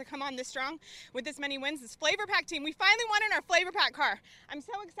 To come on this strong with this many wins, this Flavor Pack team, we finally won in our Flavor Pack car. I'm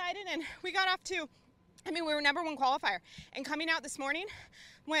so excited, and we got off to, we were number 1 qualifier. And coming out this morning,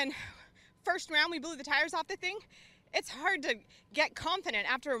 when first round we blew the tires off the thing, it's hard to get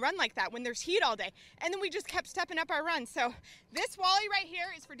confident after a run like that when there's heat all day. And then we just kept stepping up our runs. So this Wally right here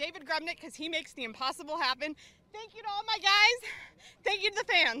is for David Grubnick because he makes the impossible happen. Thank you to all my guys. Thank you to the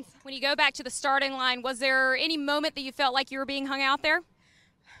fans. When you go back to the starting line, was there any moment that you felt like you were being hung out there?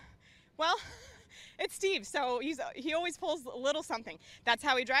 Well, it's Steve, so he always pulls a little something. That's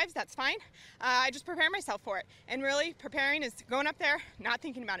how he drives, that's fine. I just prepare myself for it. And really, preparing is going up there, not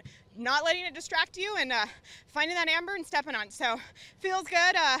thinking about it, not letting it distract you, and finding that amber and stepping on it. So, feels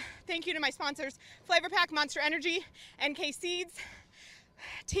good. Thank you to my sponsors, Flavor Pack, Monster Energy, NK Seeds,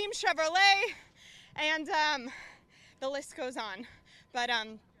 Team Chevrolet, and the list goes on. But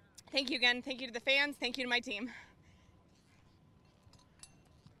thank you again. Thank you to the fans. Thank you to my team.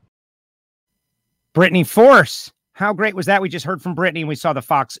 Brittany Force. How great was that? We just heard from Brittany and we saw the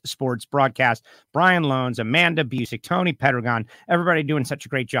Fox Sports broadcast. Brian Loans, Amanda Busick, Tony Pedregon, everybody doing such a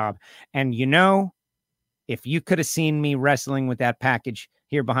great job. And you know, if you could have seen me wrestling with that package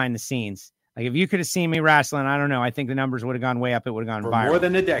here behind the scenes, like if you could have seen me wrestling, I don't know. I think the numbers would have gone way up. It would have gone viral. For more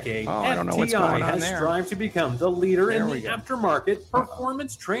than a decade, I don't know what's FTI going on has there. strived to become the leader in There we the go. aftermarket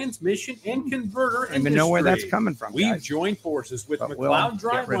performance transmission and converter I don't even know where that's industry. coming from, We've guys. joined forces with But we'll McLeod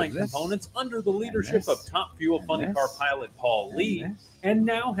get rid Driveline of this. Components under the leadership this. of Top Fuel Funny And Car this. pilot Paul And Lee, this. and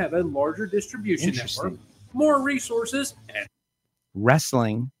now have a larger distribution Interesting. network, more resources, and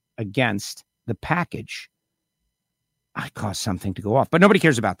Wrestling against the package. I caused something to go off, but nobody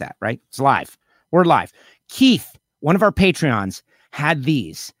cares about that, right? It's live. We're live. Keith, one of our Patreons, had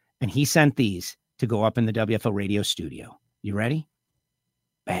these, and he sent these to go up in the WFO radio studio. You ready?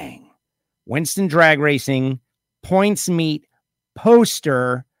 Bang. Winston Drag Racing, Points Meet,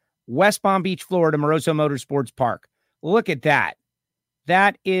 poster, West Palm Beach, Florida, Moroso Motorsports Park. Look at that.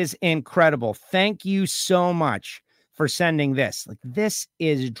 That is incredible. Thank you so much for sending this. Like, this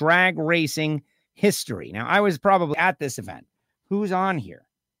is drag racing history. Now, I was probably at this event. Who's on here?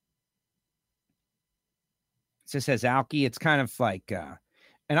 It just says Alki. It's kind of like,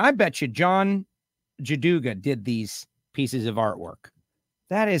 and I bet you John Jaduga did these pieces of artwork.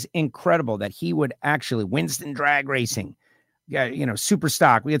 That is incredible that he would actually, Winston Drag Racing, yeah, Super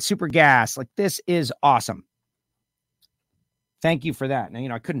Stock. We had Super Gas. Like, this is awesome. Thank you for that.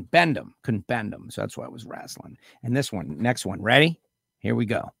 Now, I couldn't bend them. So that's why I was wrestling. And this one, next one, ready? Here we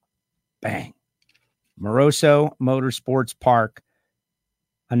go. Bang. Moroso Motorsports Park.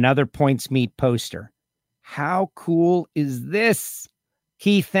 Another points meet poster. How cool is this?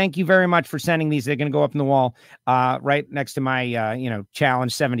 Keith, thank you very much for sending these. They're going to go up in the wall right next to my,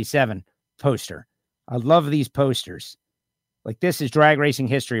 Challenge 77 poster. I love these posters. Like, this is drag racing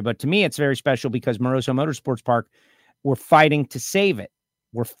history. But to me, it's very special because Moroso Motorsports Park, we're fighting to save it.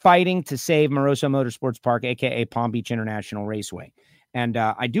 We're fighting to save Moroso Motorsports Park, a.k.a. Palm Beach International Raceway. And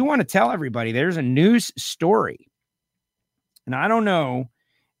I do want to tell everybody there's a news story. And I don't know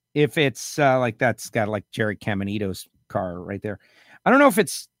if it's like that's got like Jerry Caminito's car right there. I don't know if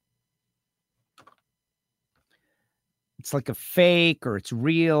it's like a fake or it's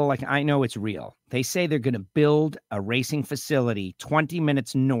real. Like, I know it's real. They say they're going to build a racing facility 20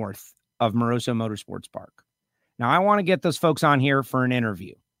 minutes north of Moroso Motorsports Park. Now, I want to get those folks on here for an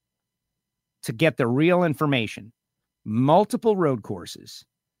interview to get the real information. Multiple road courses,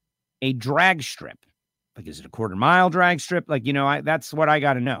 a drag strip. Like, is it a quarter-mile drag strip? Like, that's what I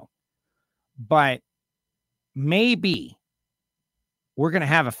got to know. But maybe we're going to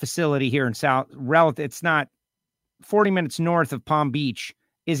have a facility here in South. It's not 40 minutes north of Palm Beach.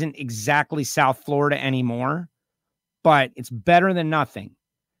 Isn't exactly South Florida anymore, but it's better than nothing.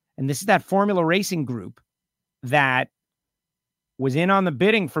 And this is that Formula Racing group that was in on the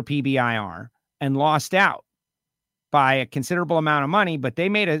bidding for PBIR and lost out by a considerable amount of money, but they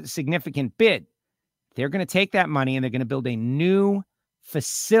made a significant bid. They're going to take that money and they're going to build a new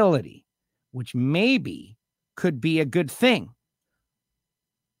facility, which maybe could be a good thing.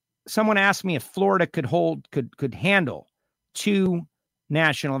 Someone asked me if Florida could handle 2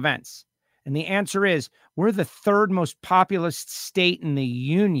 national events. And the answer is, we're the 3rd most populous state in the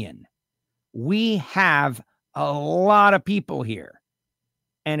union. We have a lot of people here.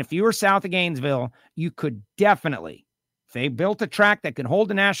 And if you were south of Gainesville, you could definitely, if they built a track that could hold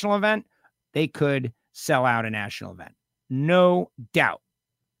a national event, they could sell out a national event. No doubt.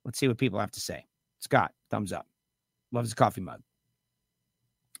 Let's see what people have to say. Scott, thumbs up. Loves the coffee mug.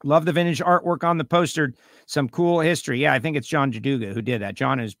 Love the vintage artwork on the poster. Some cool history. Yeah, I think it's John Jaduga who did that.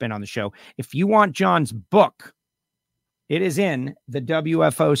 John has been on the show. If you want John's book, it is in the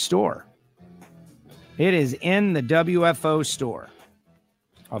WFO store. It is in the WFO store.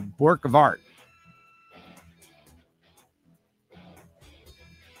 A work of art.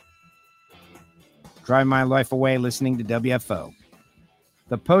 Driving my life away listening to WFO.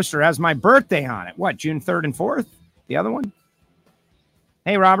 The poster has my birthday on it. What, June 3rd and 4th? The other one?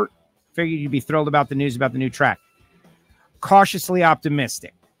 Hey, Robert. Figured you'd be thrilled about the news about the new track. Cautiously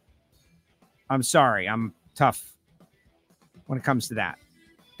optimistic. I'm sorry. I'm tough when it comes to that.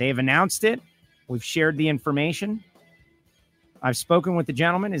 They've announced it. We've shared the information. I've spoken with the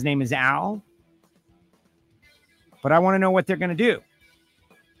gentleman. His name is Al. But I want to know what they're going to do.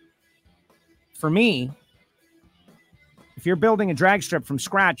 For me, if you're building a drag strip from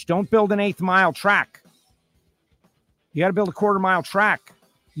scratch, don't build an 1/8 mile track. You got to build a 1/4 mile track.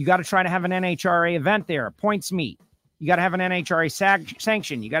 You got to try to have an NHRA event there, a points meet. You got to have an NHRA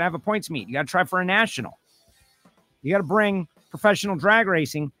sanction. You got to have a points meet. You got to try for a national. You got to bring professional drag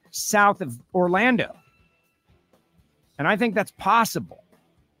racing south of Orlando. And I think that's possible.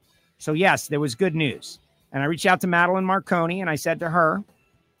 So, yes, there was good news. And I reached out to Madeline Marconi, and I said to her,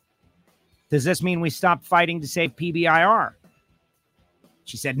 does this mean we stop fighting to save PBIR?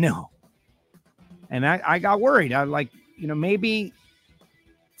 She said, no. And I got worried. I was like, maybe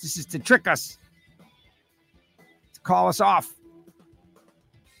this is to trick us, to call us off.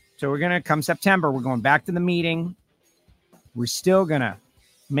 So we're going to, come September, we're going back to the meeting. We're still going to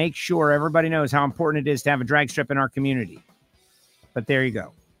make sure everybody knows how important it is to have a drag strip in our community. But there you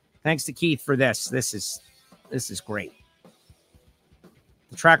go. Thanks to Keith for this. This is great.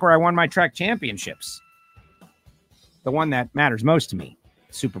 The track where I won my track championships. The one that matters most to me.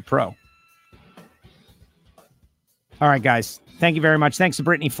 Super Pro. All right, guys. Thank you very much. Thanks to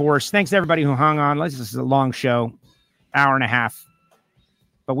Brittany Force. Thanks to everybody who hung on. This is a long show. Hour and a half.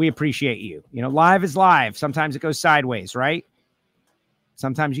 But we appreciate you. Live is live. Sometimes it goes sideways, right?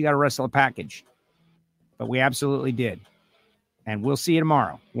 Sometimes you got to wrestle a package. But we absolutely did. And we'll see you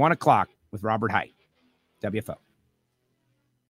tomorrow, 1:00 with Robert Height. WFO.